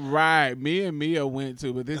flag. Right. Me and Mia went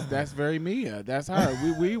to, but that's very Mia. That's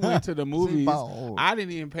her. We went to the movies. bold. I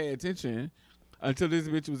didn't even pay attention until this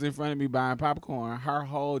bitch was in front of me buying popcorn. Her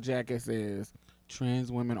whole jacket says,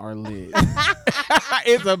 "Trans women are lit."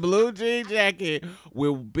 It's a blue jean jacket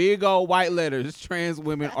with big old white letters. "Trans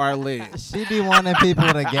women are lit." She be wanting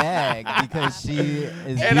people to gag because she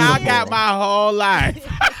is And I beautiful. got my whole life.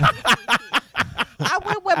 I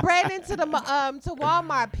went with Brandon to the to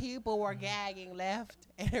Walmart. People were gagging left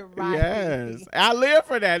and right. Yes. I live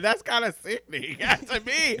for that. That's kind of sickening. To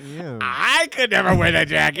me, Ew. I could never wear that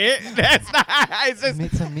jacket. That's not. It's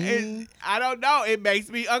just. To me, I don't know. It makes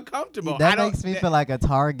me uncomfortable. that I don't, makes me feel like a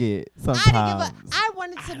target I didn't sometimes. give a. I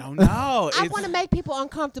wanted to. I don't know. I It's- want to make people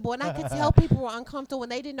uncomfortable, and I could tell people were uncomfortable when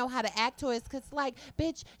they didn't know how to act to us. Cause like,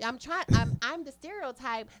 bitch, I'm the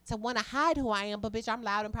stereotype to want to hide who I am, but bitch, I'm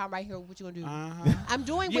loud and proud right here. What you gonna do? Uh-huh. I'm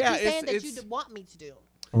doing what Yeah, you're saying that it's- you want me to do.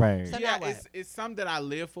 Right. So Yeah, now what? it's something that I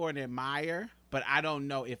live for and admire, but I don't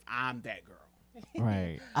know if I'm that girl.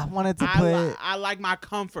 Right. I wanted to put. I like my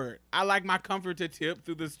comfort. I like my comfort to tip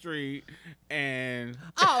through the street and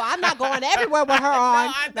Oh, I'm not going everywhere with her on.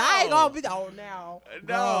 I I ain't know. gonna be. Oh no.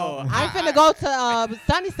 no. I ain't finna go to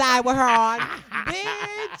Sunnyside with her on.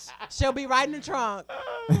 Bitch, she'll be right in the trunk.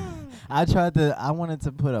 I wanted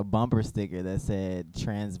to put a bumper sticker that said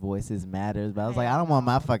 "Trans Voices Matters," but I was like, I don't want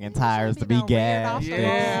my fucking tires to be be no red off gassed. the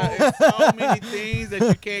Yeah, road. it's so many things that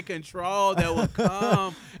you can't control that will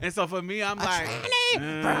come. And so for me, I'm like,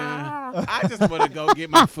 I just want to go get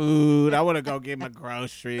my food. I want to go get my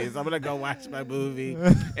groceries. I want to go watch my movie.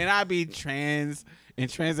 And I be trans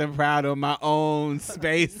and proud of my own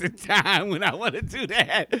space and time when I want to do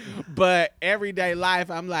that. But everyday life,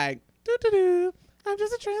 I'm like, doo-doo-doo. I'm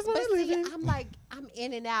just a trans woman But see, living. I'm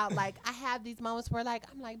in and out. Like I have these moments where like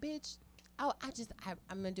I'm like, bitch, I'm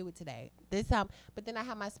gonna do it today. This time, but then I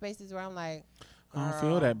have my spaces where I'm like, I don't feel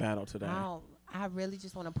girl, that battle today. I really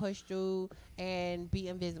just want to push through and be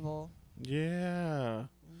invisible. Yeah.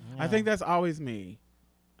 I think that's always me.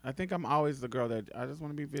 I think I'm always the girl that I just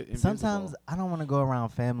want to be invisible. Sometimes I don't want to go around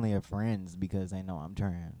family or friends because they know I'm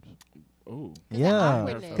trans. Ooh. Yeah,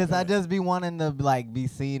 awkwardness. because I just be wanting to like be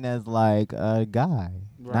seen as like a guy,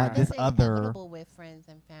 Right. not just It's other. inevitable with friends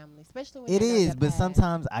and family, especially when It they know is, your but past.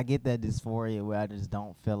 sometimes I get that dysphoria where I just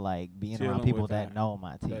don't feel like being Dealing around people with that that. know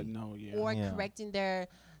my That teeth. no, yeah. or Yeah. correcting their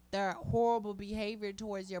horrible behavior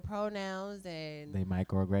towards your pronouns and They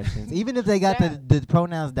microaggressions, even if they got the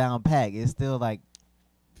pronouns down pat, it's still like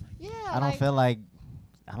yeah, I don't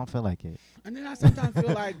feel like it. And then I sometimes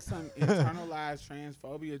feel like some internalized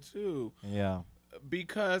transphobia too. Yeah.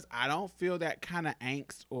 Because I don't feel that kind of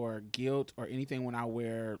angst or guilt or anything when I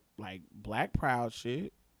wear like black proud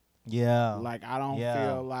shit. Yeah. Like I don't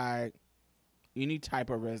feel like any type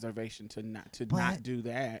of reservation to not do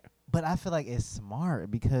that. But I feel like it's smart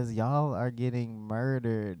because y'all are getting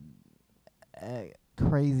murdered at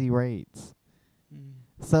crazy rates.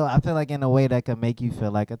 So I feel like in a way that could make you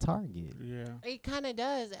feel like a target. Yeah. It kind of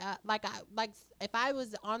does. Like if I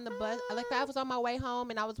was on the bus, like if I was on my way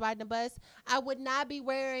home and I was riding the bus, I would not be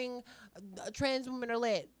wearing trans women or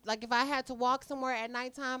lit. Like if I had to walk somewhere at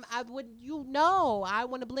nighttime, I would. I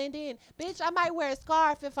want to blend in. Bitch, I might wear a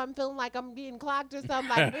scarf if I'm feeling like I'm getting clocked or something.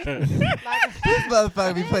 Like, This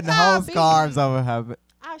motherfucker be putting Bitch, whole I'll be- scarves over her.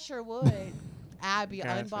 I sure would. I'd be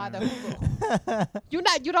Gotcha. unbothered.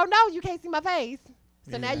 You don't know. You can't see my face.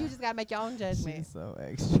 So now Yeah. you just gotta make your own judgment. She's so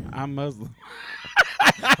extra. I'm Muslim.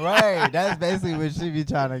 Right. That's basically what she be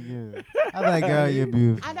trying to give. I'm like, girl, you're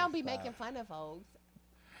beautiful. I don't be making fun of folks.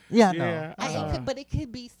 Yeah, I know. Yeah. But it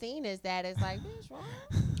could be seen as that. It's like, bitch, what?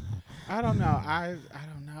 I don't know. I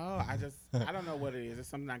don't know. I don't know what it is. It's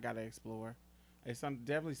something I gotta explore. It's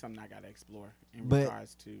definitely something I gotta explore in But-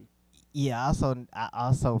 regards to. Yeah, I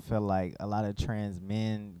also feel like a lot of trans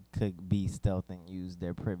men could be stealth and use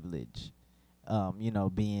their privilege.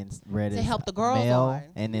 Being read To as help the girls male on.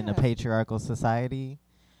 and in a Yeah. patriarchal society.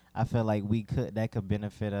 I feel like that could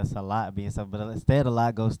benefit us a lot being stuff, but instead a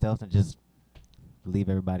lot go stealth and just leave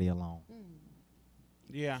everybody alone.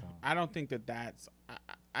 Yeah, So. I don't think that's.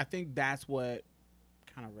 I think that's what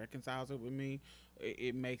kind of reconciles it with me.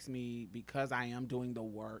 It makes me, because I am doing the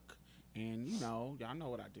work, and y'all know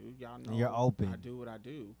what I do. Y'all know You're open. I do what I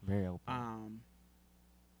do. Very open.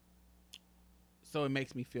 So it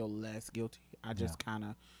makes me feel less guilty. I just kind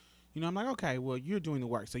of, I'm like, okay, well, you're doing the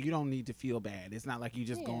work, so you don't need to feel bad. It's not like you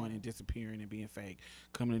just going and disappearing and being fake,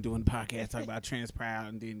 coming and doing podcasts, talking about trans proud,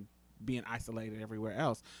 and then being isolated everywhere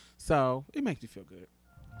else. So it makes me feel good.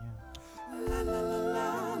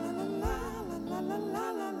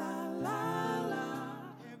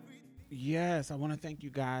 Yes, I want to thank you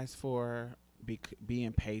guys for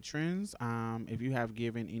being patrons. If you have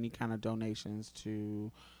given any kind of donations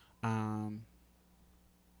to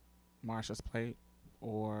Marsha's Plate,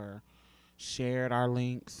 or shared our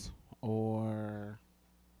links, or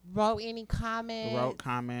Wrote any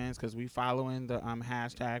comments. because we following the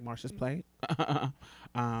hashtag Marsha's Plate.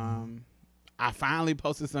 I finally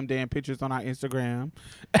posted some damn pictures on our Instagram.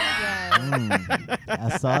 Yes.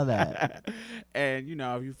 I saw that. And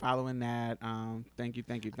if you're following that, thank you.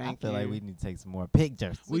 I feel like we need to take some more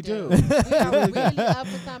pictures. We do. We are really up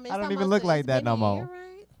for something. I don't It's even almost look like it's that been no a more. year,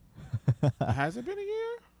 right? Has it been a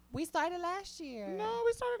year? We started last year. No,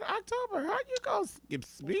 we started in October. How you gonna skip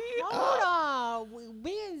speed Hold up? on.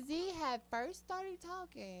 Me and Z had first started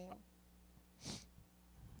talking.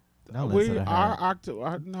 No, We listen to her. are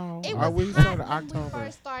October. No, It are was we hot started when October? we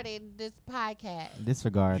first started this podcast.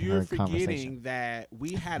 Disregard You're her conversation. forgetting that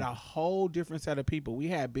we had a whole different set of people. We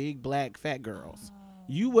had big black fat girls.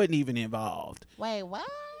 You wasn't even involved. Wait, what?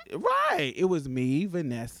 Right. It was me,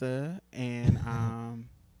 Vanessa, and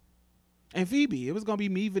Phoebe. It was gonna be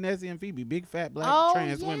me, Vanessa, and Phoebe. Big fat black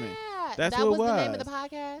trans women. That's that who it was the name of was. the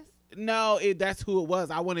podcast. No, that's who it was.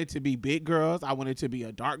 I wanted to be big girls. I wanted to be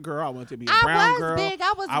a dark girl. I wanted to be a brown girl. I was big.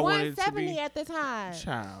 I was I wanted to 170 be- at the time.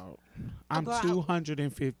 Child, I'm girl,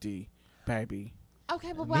 250, baby.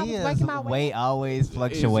 Okay, but I was Mia's working my way. weight always It's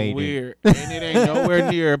fluctuated. weird, and it ain't nowhere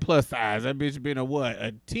near a plus size. That bitch been a what?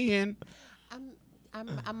 A 10?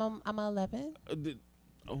 I'm 11.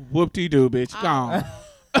 Whoop-de-doo, bitch. Gone.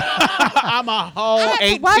 I'm a whole I had to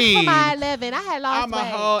 18. work for my 11. I had lost I'm weight.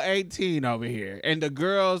 a whole 18 over here. And the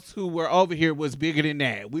girls who were over here was bigger than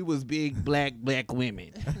that. We was big black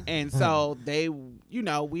women. And so they,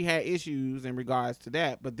 we had issues in regards to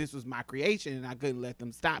that. But this was my creation and I couldn't let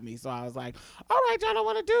them stop me. So I was like, all right, y'all don't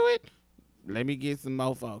want to do it? Let me get some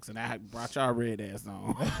more folks. And I brought y'all red ass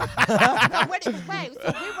on. So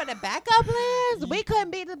we were the backup plans? We couldn't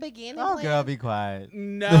be the beginning Oh, plan? girl, be quiet.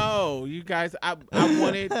 No, you guys, I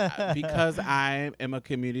wanted, because I am a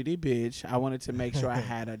community bitch, I wanted to make sure I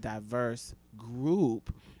had a diverse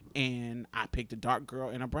group, and I picked a dark girl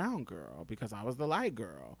and a brown girl because I was the light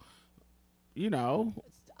girl,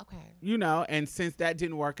 Okay. And since that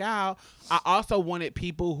didn't work out, I also wanted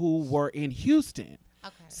people who were in Houston.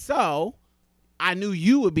 Okay. So I knew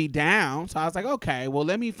you would be down. So I was like, okay, well,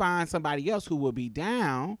 let me find somebody else who will be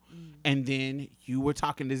down. And then you were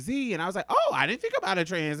talking to Z, and I was like, oh, I didn't think about a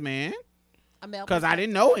trans man A male because I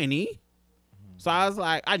didn't know any. So I was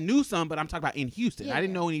like, I knew some, but I'm talking about in Houston. I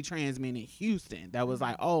didn't Yeah. know any trans men in Houston that was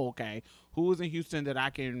like, oh, okay, who is in Houston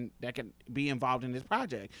that can be involved in this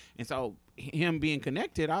project? And so him being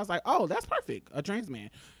connected, I was like, oh, that's perfect, a trans man.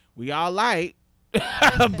 We all like,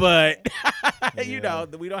 but you know,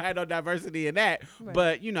 we don't have no diversity in that. Right.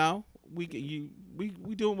 But you know, we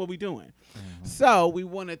doing what we doing. So we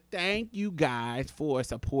want to thank you guys for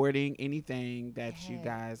supporting anything that you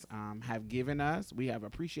Yes. guys have given us. We have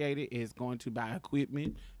appreciated. It's going to buy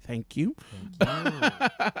equipment. Thank you.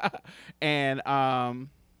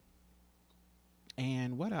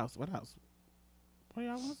 And what else? What else? What do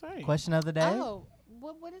y'all want to say? Question of the day. Oh,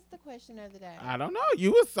 what is the question of the day? I don't know.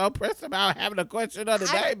 You were so pressed about having a question of the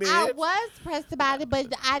day, bitch. I was pressed about it,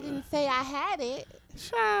 but I didn't say I had it.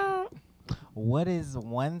 Child. What is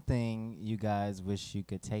one thing you guys wish you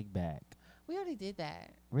could take back? We already did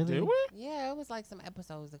that. Really? Did we? Yeah, it was like some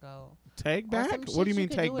episodes ago. Take Or back? some What do you shit mean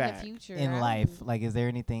could take do back? In, the future. In I life, don't- like, is there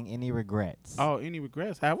any regrets? Oh, any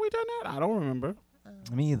regrets? Have we done that? I don't remember.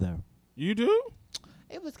 Me either. You do?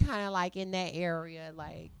 It was kind of like in that area,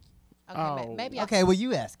 like. Okay, Oh. maybe. Okay, well,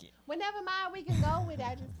 you ask it. Well, never mind. We can go with it.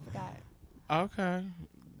 I just forgot. Okay.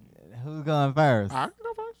 Who's going first? I can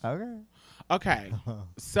go first. Okay. Okay.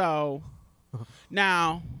 So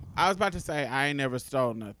now I was about to say I ain't never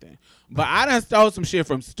stole nothing, but I done stole some shit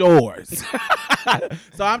from stores.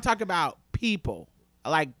 So I'm talking about people,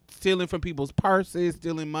 like stealing from people's purses,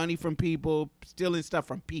 stealing money from people, stealing stuff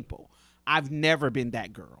from people. I've never been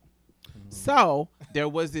that girl. So there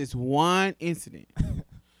was this one incident.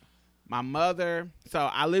 My mother, so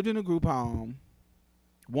I lived in a group home,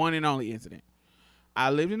 one and only incident. I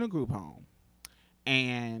lived in a group home,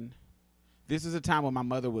 and this is a time when my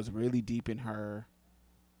mother was really deep in her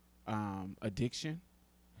addiction,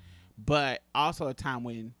 but also a time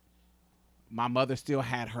when my mother still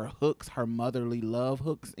had her hooks, her motherly love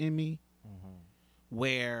hooks in me,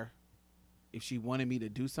 where if she wanted me to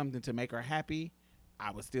do something to make her happy,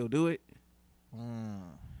 I would still do it.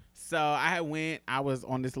 So I was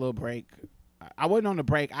on this little break. I wasn't on the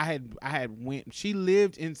break. I had went. She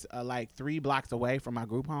lived in like 3 blocks away from my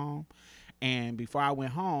group home, and before I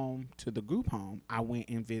went home to the group home, I went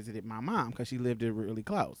and visited my mom because she lived really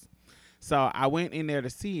close. So I went in there to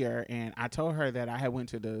see her, and I told her that I had went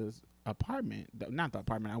to the apartment, not the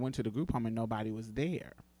apartment. I went to the group home, and nobody was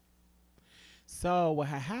there. So what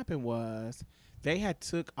had happened was they had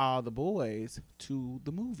took all the boys to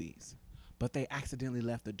the movies, but they accidentally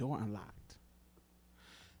left the door unlocked.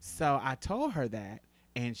 So I told her that,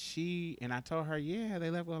 and I told her, yeah, they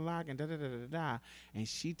left it unlocked, and da-da-da-da-da. And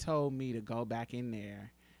she told me to go back in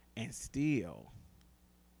there and steal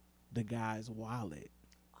the guy's wallet,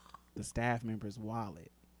 the staff member's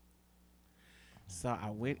wallet. So I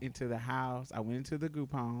went into the house, I went into the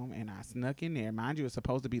group home, and I snuck in there. Mind you, it's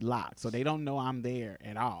supposed to be locked, so they don't know I'm there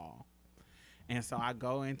at all. And so I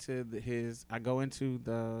go into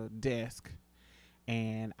the desk,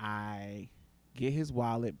 and I get his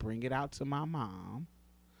wallet, bring it out to my mom.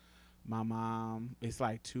 My mom, it's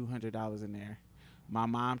like $200 in there. My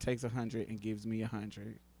mom takes 100 and gives me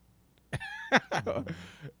 100.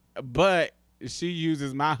 But she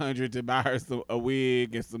uses my 100 to buy her a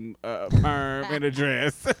wig and some perm and a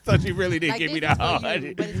dress. So she really didn't Like, give me this the is whole for you,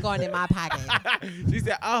 100. but it's going in my pocket. She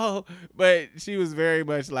said, oh, but she was very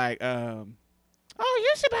much like, oh,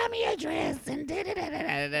 you should buy me a dress and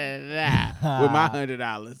da-da-da-da-da-da-da with my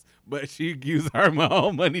 $100. But she used her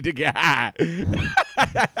own money to get high.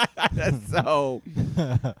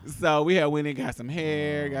 So we had went and got some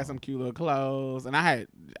hair, got some cute little clothes, and I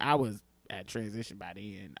was at transition by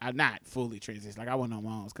then. I'm not fully transitioned. Like I wasn't on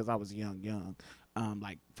my own because I was young,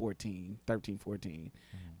 like 13, 14.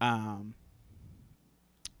 And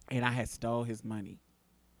I had stole his money.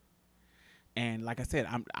 And like I said,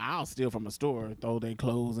 I'll steal from a store, throw their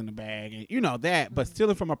clothes in the bag, and you know that. But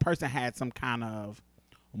stealing from a person had some kind of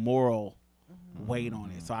moral weight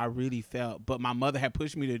on it. So I really felt. But my mother had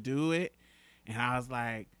pushed me to do it, and I was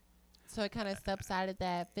like, So it kind of subsided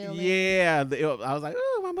that feeling. yeah. I was like,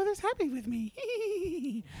 oh, my mother's happy with me.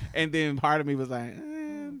 And then part of me was like,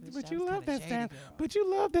 bitch, but that you was love kinda that shady, staff. girl. But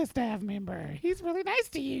you love that staff member. He's really nice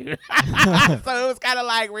to you. So it was kind of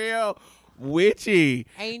like real witchy.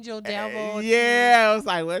 Angel, devil. Yeah, I was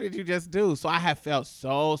like, what did you just do? So I have felt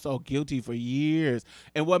so guilty for years.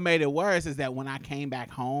 And what made it worse is that when I came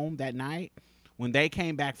back home that night, when they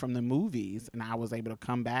came back from the movies and I was able to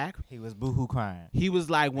come back, He was boohoo crying. he was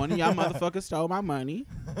like, one of y'all motherfuckers stole my money.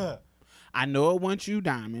 I know it wasn't you,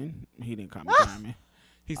 Diamond. He didn't call me Diamond.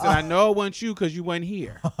 He said, I know it wasn't you because you wasn't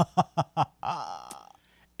here.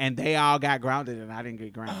 and they all got grounded, and I didn't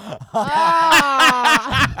get grounded.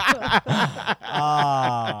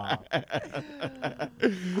 Oh.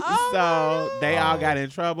 So they all got in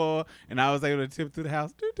trouble, and I was able to tip through the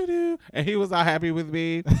house, doo-doo-doo, and he was all happy with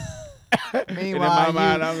me. Meanwhile, in my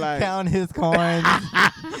mind, I'm like, count his coins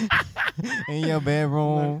in your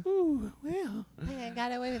bedroom. ooh, well, I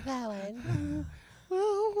got away with that one.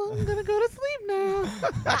 well, I'm gonna go to sleep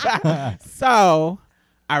now. So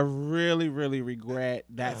I really, really regret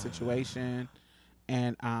that situation,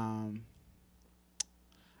 and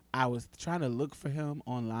I was trying to look for him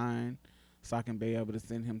online so I can be able to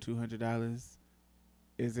send him $200.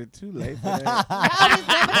 Is it too late for that? No, it's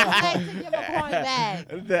never too late to give a coin back.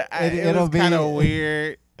 It It'll was be- kind of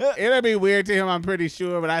weird. It'll be weird to him, I'm pretty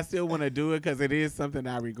sure, but I still want to do it because it is something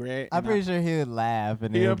I regret. I'm and pretty sure he would laugh.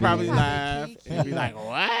 And he'll it'll be- probably Probably laugh teach and be you. like,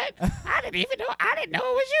 "What? I didn't even know. I didn't know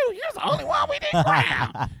it was you. You're the only one we didn't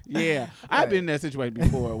ground." Yeah, I've been in that situation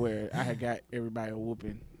before where I had got everybody a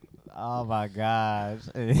whooping. Oh my gosh.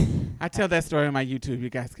 I tell that story on my YouTube. You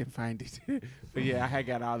guys can find it. But yeah, I had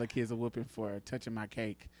got all the kids a whooping for touching my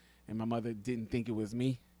cake, and my mother didn't think it was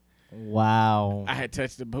me. Wow. I had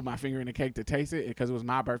put my finger in the cake to taste it because it was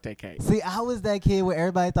my birthday cake. See, I was that kid where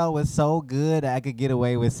everybody thought was so good that I could get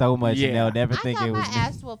away with so much, and Yeah. they'll never I think got it my was me.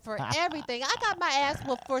 ass whooped for everything. I got my ass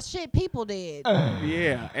whooped for shit people did.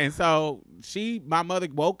 Yeah, and so my mother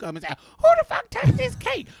woke up and said, "Who the fuck touched this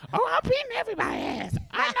cake? Oh, I'm beating everybody's ass.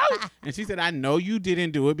 I know." And she said, "I know you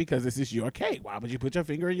didn't do it because this is your cake. Why would you put your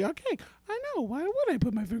finger in your cake?" I know. Why would I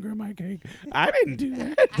put my finger in my cake? I didn't do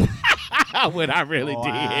that. When I really Wow,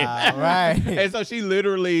 did. right. And so she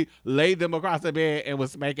literally laid them across the bed and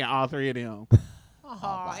was smacking all three of them.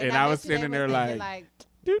 Oh, And I was bet you they sitting there thinking like,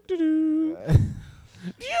 Doo-doo-doo.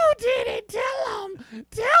 You did it. Tell him.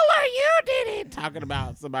 Tell her you did it. Talking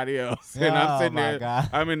about somebody else. And I'm Oh, sitting my there. God.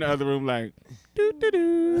 I'm in the other room like,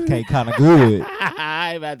 doo-doo-doo. Cake kind of good. I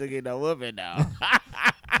ain't about to get no whooping now.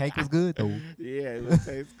 Cake was good though. Yeah, it would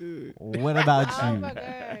taste good. What about oh you? my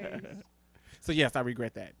gosh. So, yes, I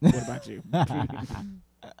regret that. What about you?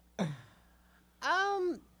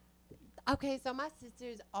 Okay, so my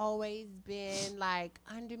sister's always been like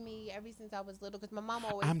under me ever since I was little because my mom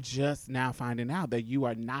always. I'm just now finding out that you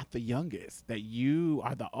are not the youngest, that you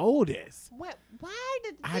are the oldest. What? Why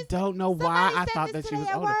did I don't know why I thought that she was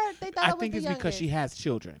older. They thought I was think the it's because she youngest. has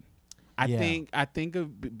children. I Yeah. think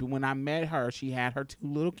of when I met her, she had her 2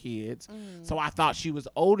 little kids. Mm. So I thought she was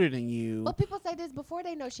older than you. But people say this before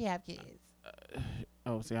they know she have kids.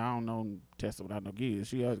 Oh, see, I don't know Tessa without no kids.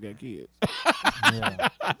 She always got kids. Yeah.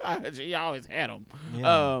 She always had them.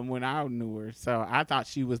 Yeah. When I knew her, so I thought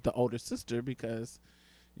she was the older sister because,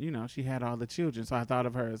 she had all the children. So I thought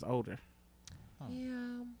of her as older.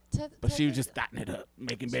 Yeah. But she was just starting it up,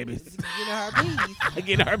 making babies, her piece.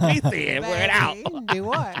 getting her piece in, wear it out. Do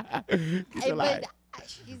what? Get your life.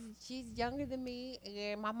 But she's younger than me,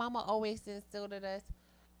 and my mama always instilled in us: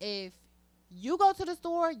 if you go to the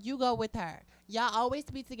store, you go with her. Y'all always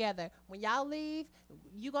be together. When y'all leave,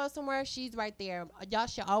 you go somewhere, she's right there. Y'all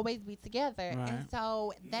should always be together. Right. And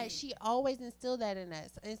so that she always instilled that in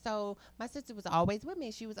us. And so my sister was always with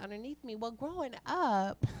me. She was underneath me. Well, growing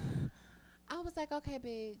up, I was like, okay,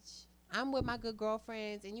 bitch, I'm with my good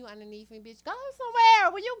girlfriends and you underneath me, bitch. Go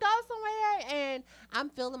somewhere. Will you go somewhere? And I'm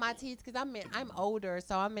feeling my teeth because I'm older,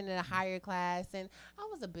 so I'm in a higher class. And I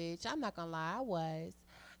was a bitch. I'm not gonna lie, I was.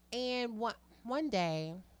 And one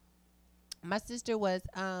day, my sister was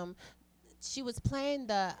she was playing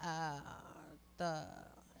the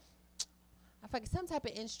I forget some type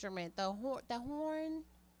of instrument, the horn,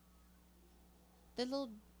 the little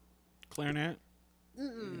Clarinet,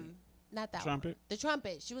 not that trumpet. one. The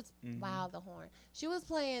trumpet. She was Mhm. wow, the horn. She was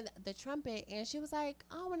playing the trumpet, and she was like,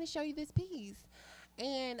 "I want to show you this piece."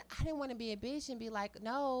 And I didn't want to be a bitch and be like,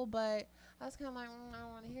 "No," but I was kind of like, I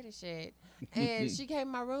don't want to hear this shit. And she came in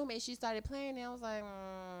my room and she started playing, and I was like,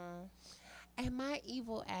 and my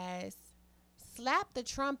evil ass slapped the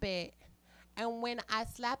trumpet, and when I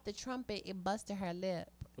slapped the trumpet, it busted her lip,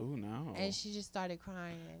 Oh no! and she just started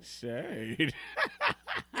crying. Shade.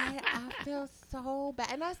 And I feel so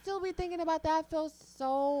bad. And I still be thinking about that. I feel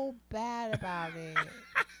so bad about it.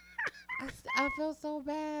 I feel so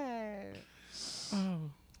bad.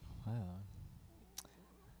 Oh. Wow.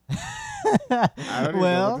 I don't even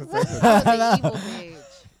know what to say. I was an evil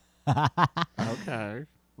bitch. Okay.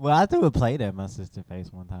 Well, I threw a plate at my sister's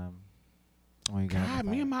face one time. When you got in God, the me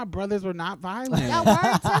fight. and my brothers were not violent. Y'all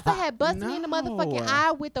word, Tessa had busted me in the No. motherfucking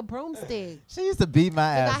eye with a broomstick. She used to beat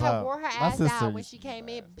my Because ass I had up. wore her My ass sister out when she came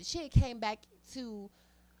in. But she came back to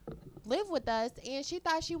live with us, and she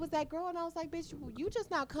thought she was that girl, and I was like, bitch, you just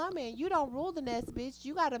not coming. You don't rule the nest, bitch.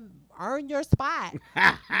 You gotta earn your spot,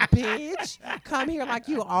 bitch. Come here like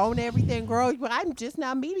you own everything, girl. I'm just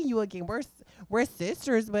now meeting you again. We're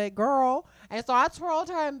sisters, but girl. And so I twirled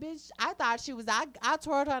her, and bitch, I thought she was. I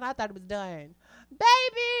twirled her, and I thought it was done.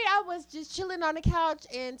 Baby, I was just chilling on the couch,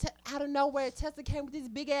 and out of nowhere, Tessa came with this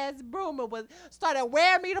big ass broom and started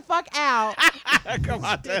wearing me the fuck out. Come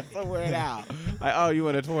on, Tessa, wear it out. Like, oh, you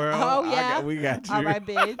want to twirl? Oh yeah, we got you. All right,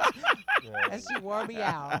 bitch. And she wore me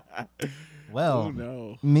out. Well, Oh,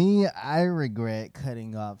 no. me, I regret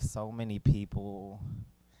cutting off so many people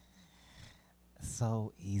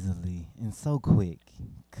so easily and so quick,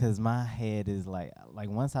 cause my head is like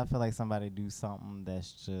once I feel like somebody do something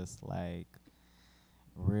that's just like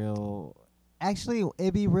real, actually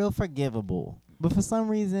it'd be real forgivable, but for some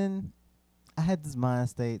reason I had this mind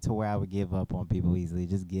state to where I would give up on people easily,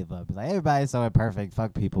 just give up. It's like everybody's so imperfect,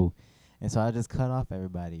 fuck people. And so I just cut off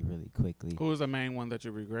everybody really quickly. Who was the main one that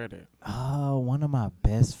you regretted? Oh, one of my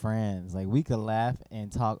best friends. Like, we could laugh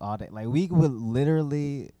and talk all day. Like, we would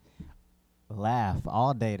literally laugh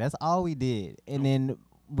all day. That's all we did. And then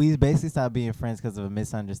we basically stopped being friends because of a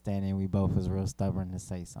misunderstanding. We both was real stubborn to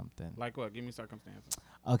say something. Like what? Give me circumstances.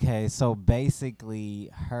 Okay, so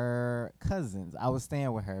basically her cousins. I was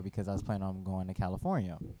staying with her because I was planning on going to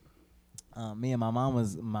California. Me and my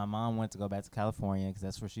mom went to go back to California because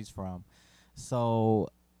that's where she's from. So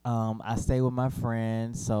I stayed with my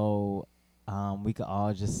friend so we could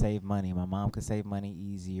all just save money. My mom could save money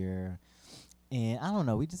easier. And I don't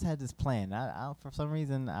know, we just had this plan. I for some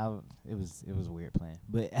reason, it was a weird plan.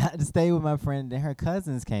 But I had to stay with my friend. Then her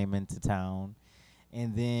cousins came into town.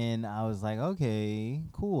 And then I was like, okay,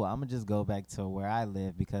 cool. I'm going to just go back to where I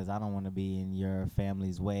live because I don't want to be in your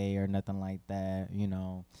family's way or nothing like that, you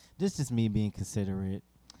know. Just me being considerate.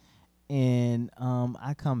 And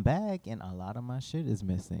I come back and a lot of my shit is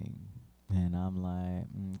missing. And I'm like,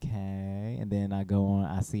 okay. And then I go on,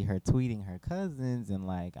 I see her tweeting her cousins, and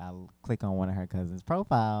like I click on one of her cousins'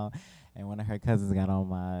 profile, and one of her cousins got on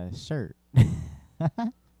my shirt.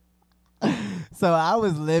 So I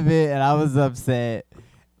was livid and I was upset,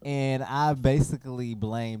 and I basically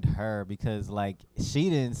blamed her because like she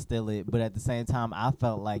didn't steal it, but at the same time I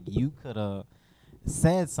felt like you could have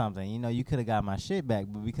said something, you know, you could have got my shit back,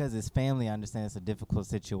 but because it's family, I understand it's a difficult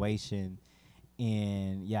situation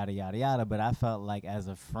and yada yada yada, but I felt like as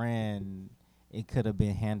a friend it could have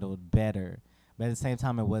been handled better. But at the same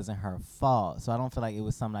time, it wasn't her fault, so I don't feel like it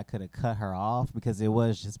was something I could have cut her off because it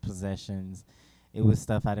was just possessions. It was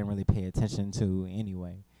stuff I didn't really pay attention to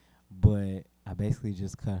anyway. But I basically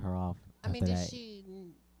just cut her off. I mean, after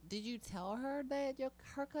that. did you tell her that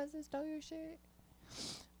her cousin stole your shit?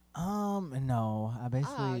 No. I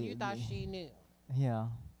basically. Oh, you thought she knew. Yeah.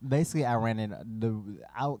 Basically, I ran it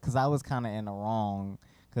because I was kind of in the wrong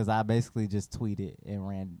because I basically just tweeted and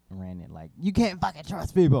ran it like, you can't fucking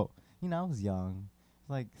trust people. You know, I was young,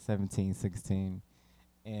 like 17, 16.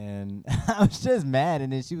 And I was just mad,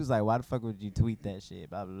 and then she was like, why the fuck would you tweet that shit,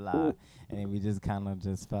 blah, blah, blah. And then we just kind of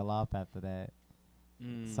just fell off after that.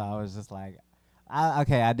 So I was just like,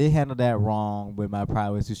 I did handle that wrong, but my pride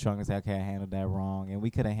was too strong to say, okay, I handled that wrong. And we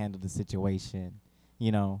could have handled the situation,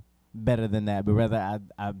 you know, better than that. But rather,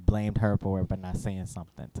 I blamed her for it, but not saying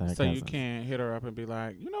something to her So cousins. you can't hit her up and be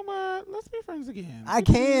like, you know what, let's be friends again. I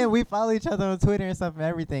can. We follow each other on Twitter and stuff and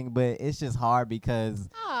everything, but it's just hard because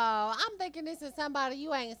Oh, I'm thinking this is somebody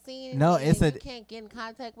you ain't seen. No, and it's you a- can't get in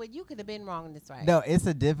contact with. You could have been wrong this right. no, it's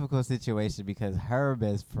a difficult situation because her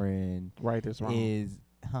best friend Right this wrong. is,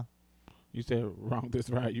 You said wrong this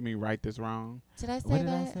right. You mean right this wrong? Did I say what did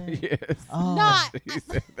that? I say? Yes. Oh, No, You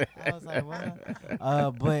said that. I was like,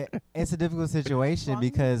 what? But it's a difficult situation Wrong.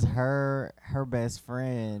 because her best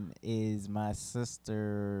friend is my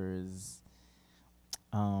sister's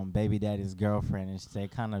baby daddy's girlfriend, and they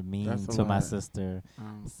kind of mean That's a to my lot. sister.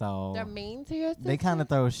 So they're mean to your sister. they kind of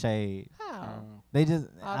throw shade. How? They just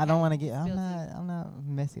I don't Okay. want to get. Spill I'm not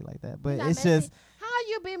messy like that. But You're not it's messy. just How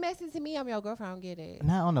you be messy to me? I'm your girlfriend. I don't get it.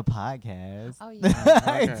 not on the podcast. Oh yeah.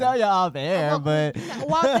 I Okay. tell y'all off the air, but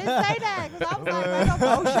Well, didn't say that because I was like, man,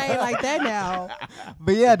 don't throw shade like that now.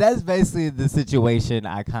 but yeah, that's basically the situation.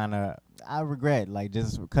 I regret like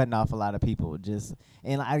just cutting off a lot of people.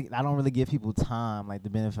 And I don't really give people time, like the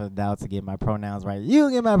benefit of the doubt, to get my pronouns right. You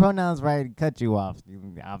get my pronouns right, cut you off.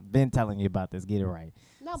 I've been telling you about this. Get it right.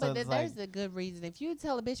 No, So but it's there's a good reason. If you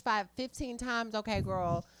tell a bitch 15 times, okay,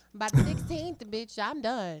 girl, by the 16th, bitch, I'm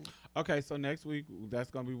done. Okay, so next week,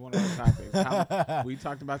 that's going to be one of our topics. We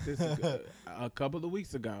talked about this a couple of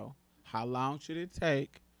weeks ago. How long should it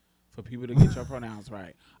take for people to get your pronouns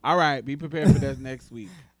right? All right, be prepared for that next week.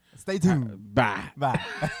 Stay tuned. Bye. Bye.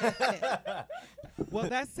 Well,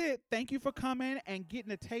 that's it. Thank you for coming and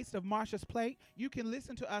getting a taste of Marsha's Plate. You can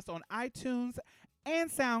listen to us on iTunes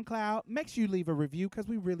and SoundCloud. Make sure you leave a review because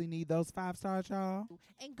we really need those 5 stars, y'all.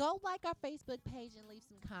 And go like our Facebook page and leave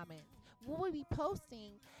some comments. We will be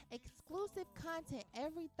posting exclusive content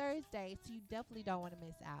every Thursday, so you definitely don't want to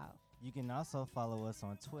miss out. You can also follow us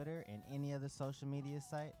on Twitter and any other social media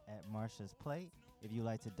site at Marsha's Plate. If you'd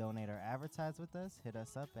like to donate or advertise with us, hit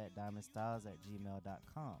us up at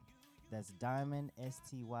diamondstyles@gmail.com. That's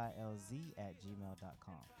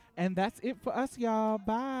diamondstylz@gmail.com. And that's it for us, y'all.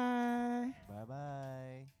 Bye.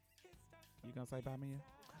 Bye-bye. You gonna say bye, Mia?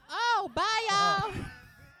 Oh, bye, y'all.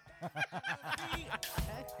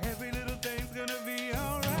 Every little thing's gonna be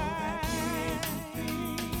alright.